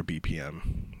genre or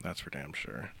BPM. That's for damn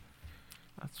sure.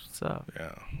 That's what's up.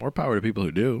 Yeah, more power to people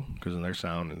who do, because their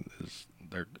sound is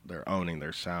they're owning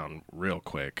their sound real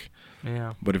quick.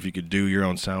 Yeah. But if you could do your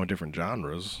own sound with different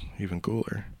genres, even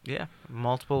cooler. Yeah,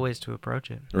 multiple ways to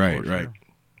approach it. Right, right.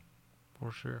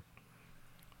 For sure.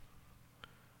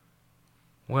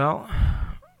 Well,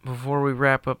 before we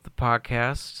wrap up the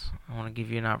podcast, I want to give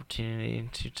you an opportunity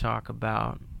to talk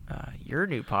about your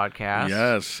new podcast.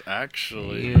 Yes,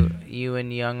 actually. You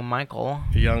and young Michael.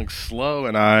 Young Slow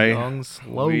and I. Young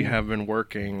Slow. We have been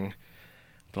working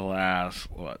the last,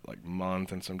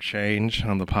 month and some change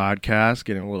on the podcast,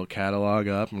 getting a little catalog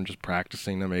up and just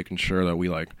practicing and making sure that we,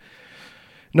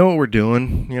 know what we're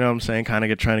doing. You know what I'm saying? Kind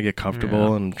of trying to get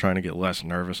comfortable and trying to get less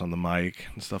nervous on the mic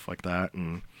and stuff like that,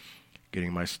 and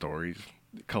getting my stories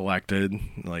collected,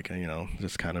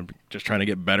 just trying to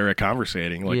get better at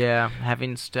conversating.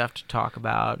 Having stuff to talk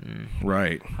about and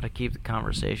right, how to keep the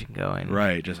conversation going.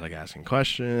 Right, just asking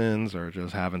questions or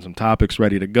just having some topics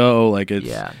ready to go.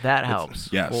 That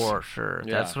helps. Yes, for sure.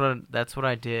 Yeah. That's what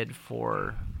I did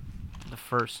for the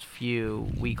first few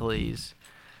weeklies,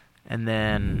 and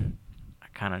then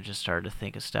kind of just started to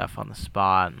think of stuff on the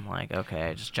spot and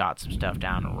okay, just jot some stuff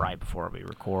down right before we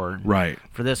record. Right.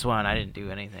 For this one, I didn't do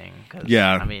anything.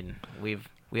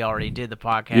 We already did the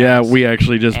podcast. Yeah, we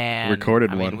actually just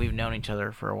recorded one. We've known each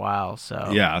other for a while,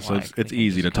 so yeah, so it's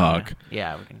easy to talk.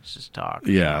 Yeah, we can just talk.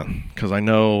 Yeah, because I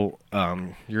know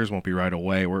yours won't be right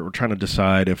away. We're trying to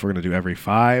decide if we're going to do every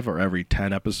 5 or every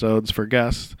 10 episodes for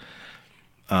guests.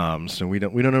 So we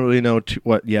don't really know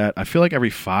what yet. I feel like every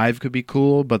 5 could be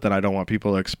cool, but then I don't want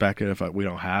people to expect it if we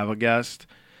don't have a guest.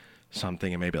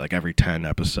 Something, and maybe every 10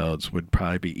 episodes would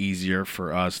probably be easier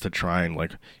for us to try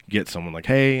and get someone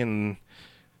hey, in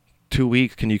 2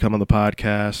 weeks can you come on the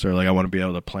podcast, or I want to be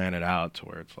able to plan it out to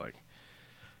where it's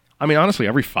honestly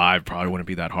every 5 probably wouldn't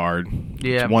be that hard.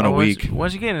 Yeah, it's one a week.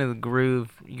 Once you get into the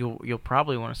groove, you'll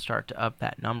probably want to start to up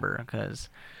that number, because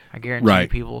I guarantee you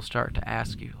people will start to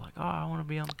ask you I want to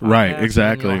be on the podcast. Right,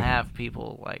 exactly. And you'll have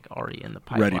people already in the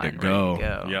pipeline ready to go.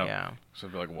 Yep. Yeah. So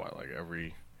it'd be what,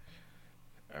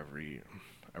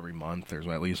 every month there's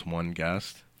at least one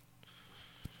guest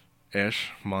ish,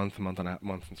 month and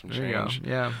some change.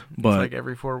 Yeah. But it's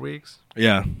every 4 weeks.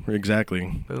 Yeah,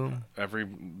 exactly. Boom. Every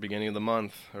beginning of the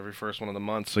month, every first one of the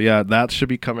month. So yeah, that should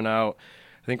be coming out.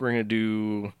 I think we're gonna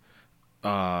do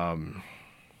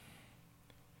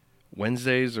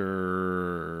Wednesdays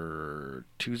or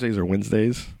Tuesdays or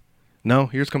Wednesdays.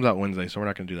 No, yours comes out Wednesday, so we're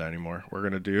not going to do that anymore. We're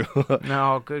going to do...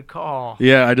 No, good call.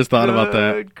 Yeah, I just thought about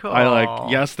that. Good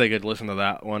call. Yes, they could listen to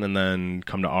that one and then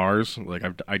come to ours.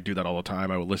 I do that all the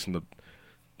time. I would listen to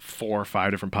 4 or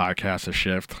 5 different podcasts a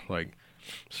shift.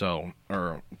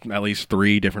 Or at least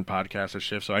 3 different podcasts a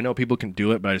shift. So I know people can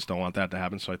do it, but I just don't want that to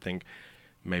happen. So I think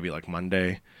maybe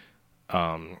Monday.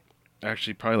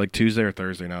 Actually, probably Tuesday or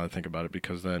Thursday now that I think about it,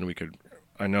 because then we could...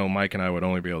 I know Mike and I would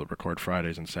only be able to record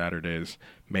Fridays and Saturdays,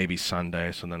 maybe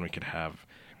Sunday, so then we could have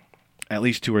at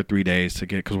least 2 or 3 days to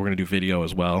get, because we're going to do video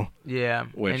as well. Yeah,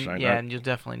 and you'll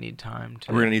definitely need time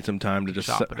to... We're going to need some time to just...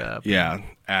 chop it up. Yeah,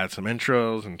 add some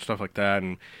intros and stuff like that,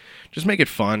 and just make it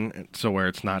fun, so where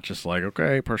it's not just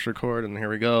okay, press record, and here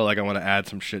we go. I want to add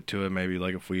some shit to it, maybe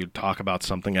if we talk about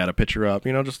something, add a picture up,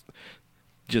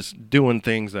 just doing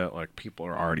things that people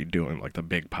are already doing, the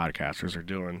big podcasters are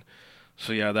doing.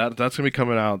 So yeah, that's gonna be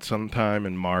coming out sometime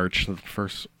in March, the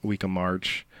first week of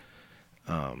March.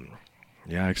 I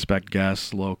expect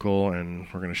guests local, and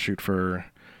we're gonna shoot for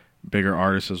bigger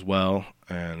artists as well,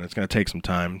 and it's gonna take some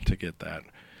time to get that.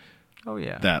 Oh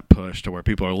yeah, that push to where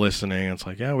people are listening. It's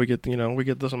we get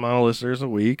this amount of listeners a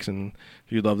week, and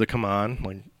if you'd love to come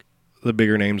on, the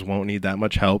bigger names won't need that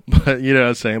much help, but you know what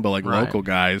I'm saying. But right. Local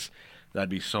guys, that'd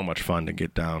be so much fun to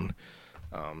get down.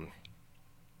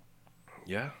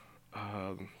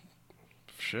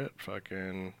 Shit,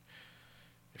 fucking.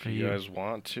 If you guys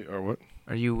want to, or what?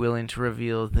 Are you willing to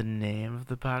reveal the name of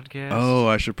the podcast? Oh,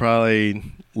 I should probably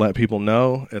let people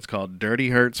know. It's called Dirty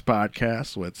Hurts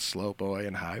Podcast with Slow Boy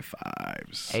and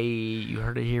Highfives. Hey, you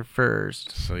heard it here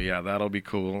first. So yeah, that'll be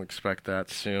cool. Expect that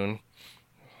soon.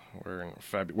 We're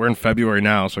in February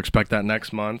now, so expect that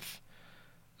next month.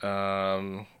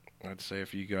 I'd say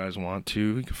if you guys want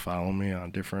to, you can follow me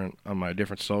on my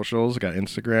different socials. I got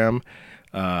Instagram,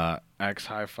 X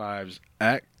Highfives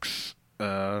X,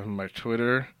 my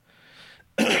Twitter.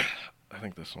 I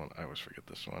think this one. I always forget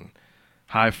this one.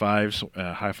 Highfives.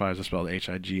 Highfives is spelled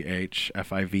HIGHFIVES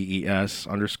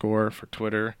 _ for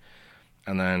Twitter.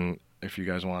 And then if you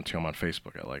guys want to, I'm on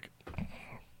Facebook at like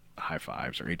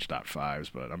Highfives or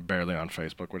H.Fives, but I'm barely on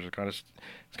Facebook, which is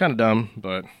kind of dumb.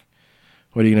 But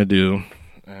what are you gonna do?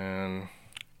 And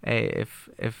hey,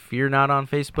 if you're not on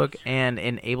Facebook and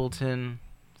in Ableton,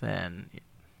 then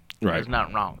there's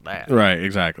nothing wrong with that. Right,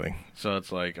 exactly. So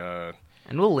it's like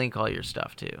and we'll link all your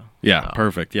stuff too. Yeah, so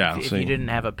perfect. Yeah. If you didn't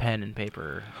have a pen and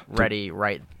paper ready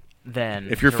right then,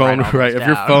 if your phone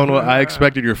I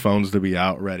expected your phones to be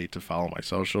out ready to follow my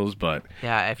socials, but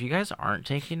yeah, if you guys aren't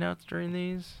taking notes during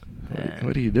these, then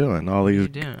what are you doing? All these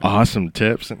awesome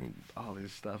tips and all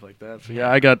these stuff like that. So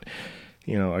yeah, I got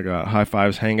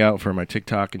Highfives Hangout for my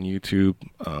TikTok and YouTube.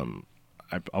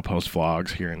 I'll post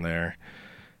vlogs here and there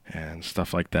and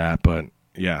stuff like that. But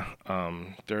yeah,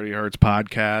 Dirty Hurts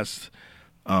Podcast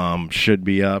should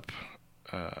be up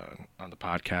on the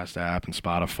podcast app and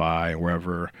Spotify and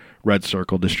wherever Red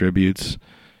Circle distributes.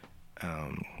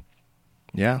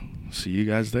 Yeah, see you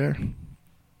guys there.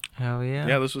 Hell yeah.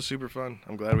 Yeah, this was super fun.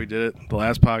 I'm glad we did it. The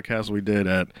last podcast we did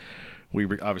we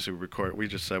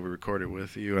just said we recorded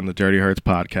with you on the Dirty Hurts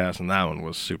Podcast, and that one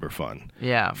was super fun.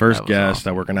 Yeah. First guest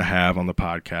that we're going to have on the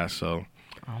podcast, so.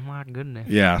 Oh my goodness.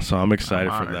 Yeah, so I'm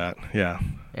excited for that. Yeah.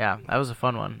 Yeah, that was a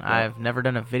fun one. Yeah. I've never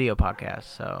done a video podcast,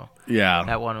 so yeah,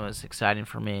 that one was exciting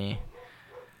for me.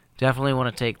 Definitely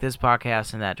want to take this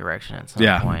podcast in that direction at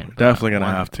some point. Yeah, definitely going to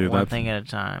have to. One thing at a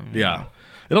time. Yeah.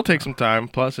 It'll take some time.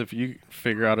 Plus, if you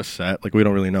figure out a set, like we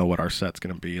don't really know what our set's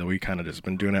going to be. We kind of just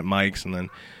been doing it at Mike's and then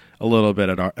a little bit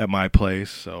at my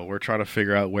place. So we're trying to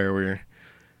figure out where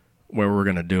we're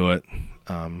going to do it.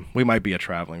 We might be a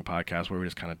traveling podcast where we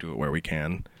just kind of do it where we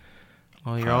can.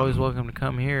 Well, you're always welcome to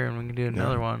come here, and we can do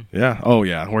another one. Yeah. Oh,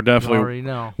 yeah. We're definitely. You already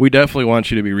know. We definitely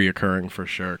want you to be reoccurring for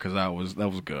sure, because that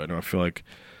was good. And I feel like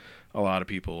a lot of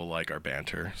people will like our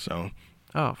banter. So.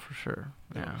 Oh, for sure.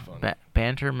 Yeah.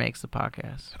 Banter makes the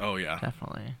podcast. Oh yeah.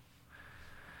 Definitely.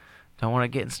 Don't want to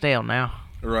get stale now.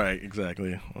 Right.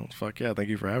 Exactly. Well, fuck yeah. Thank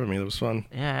you for having me. That was fun.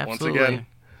 Yeah. Absolutely. Once again.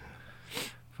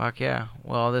 Fuck yeah.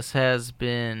 Well, this has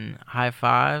been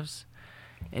Highfives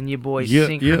and your boy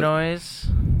Synchronize.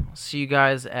 See you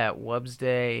guys at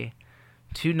Wubsday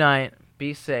tonight.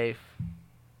 Be safe.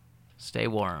 Stay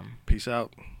warm. Peace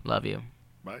out. Love you.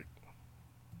 Bye.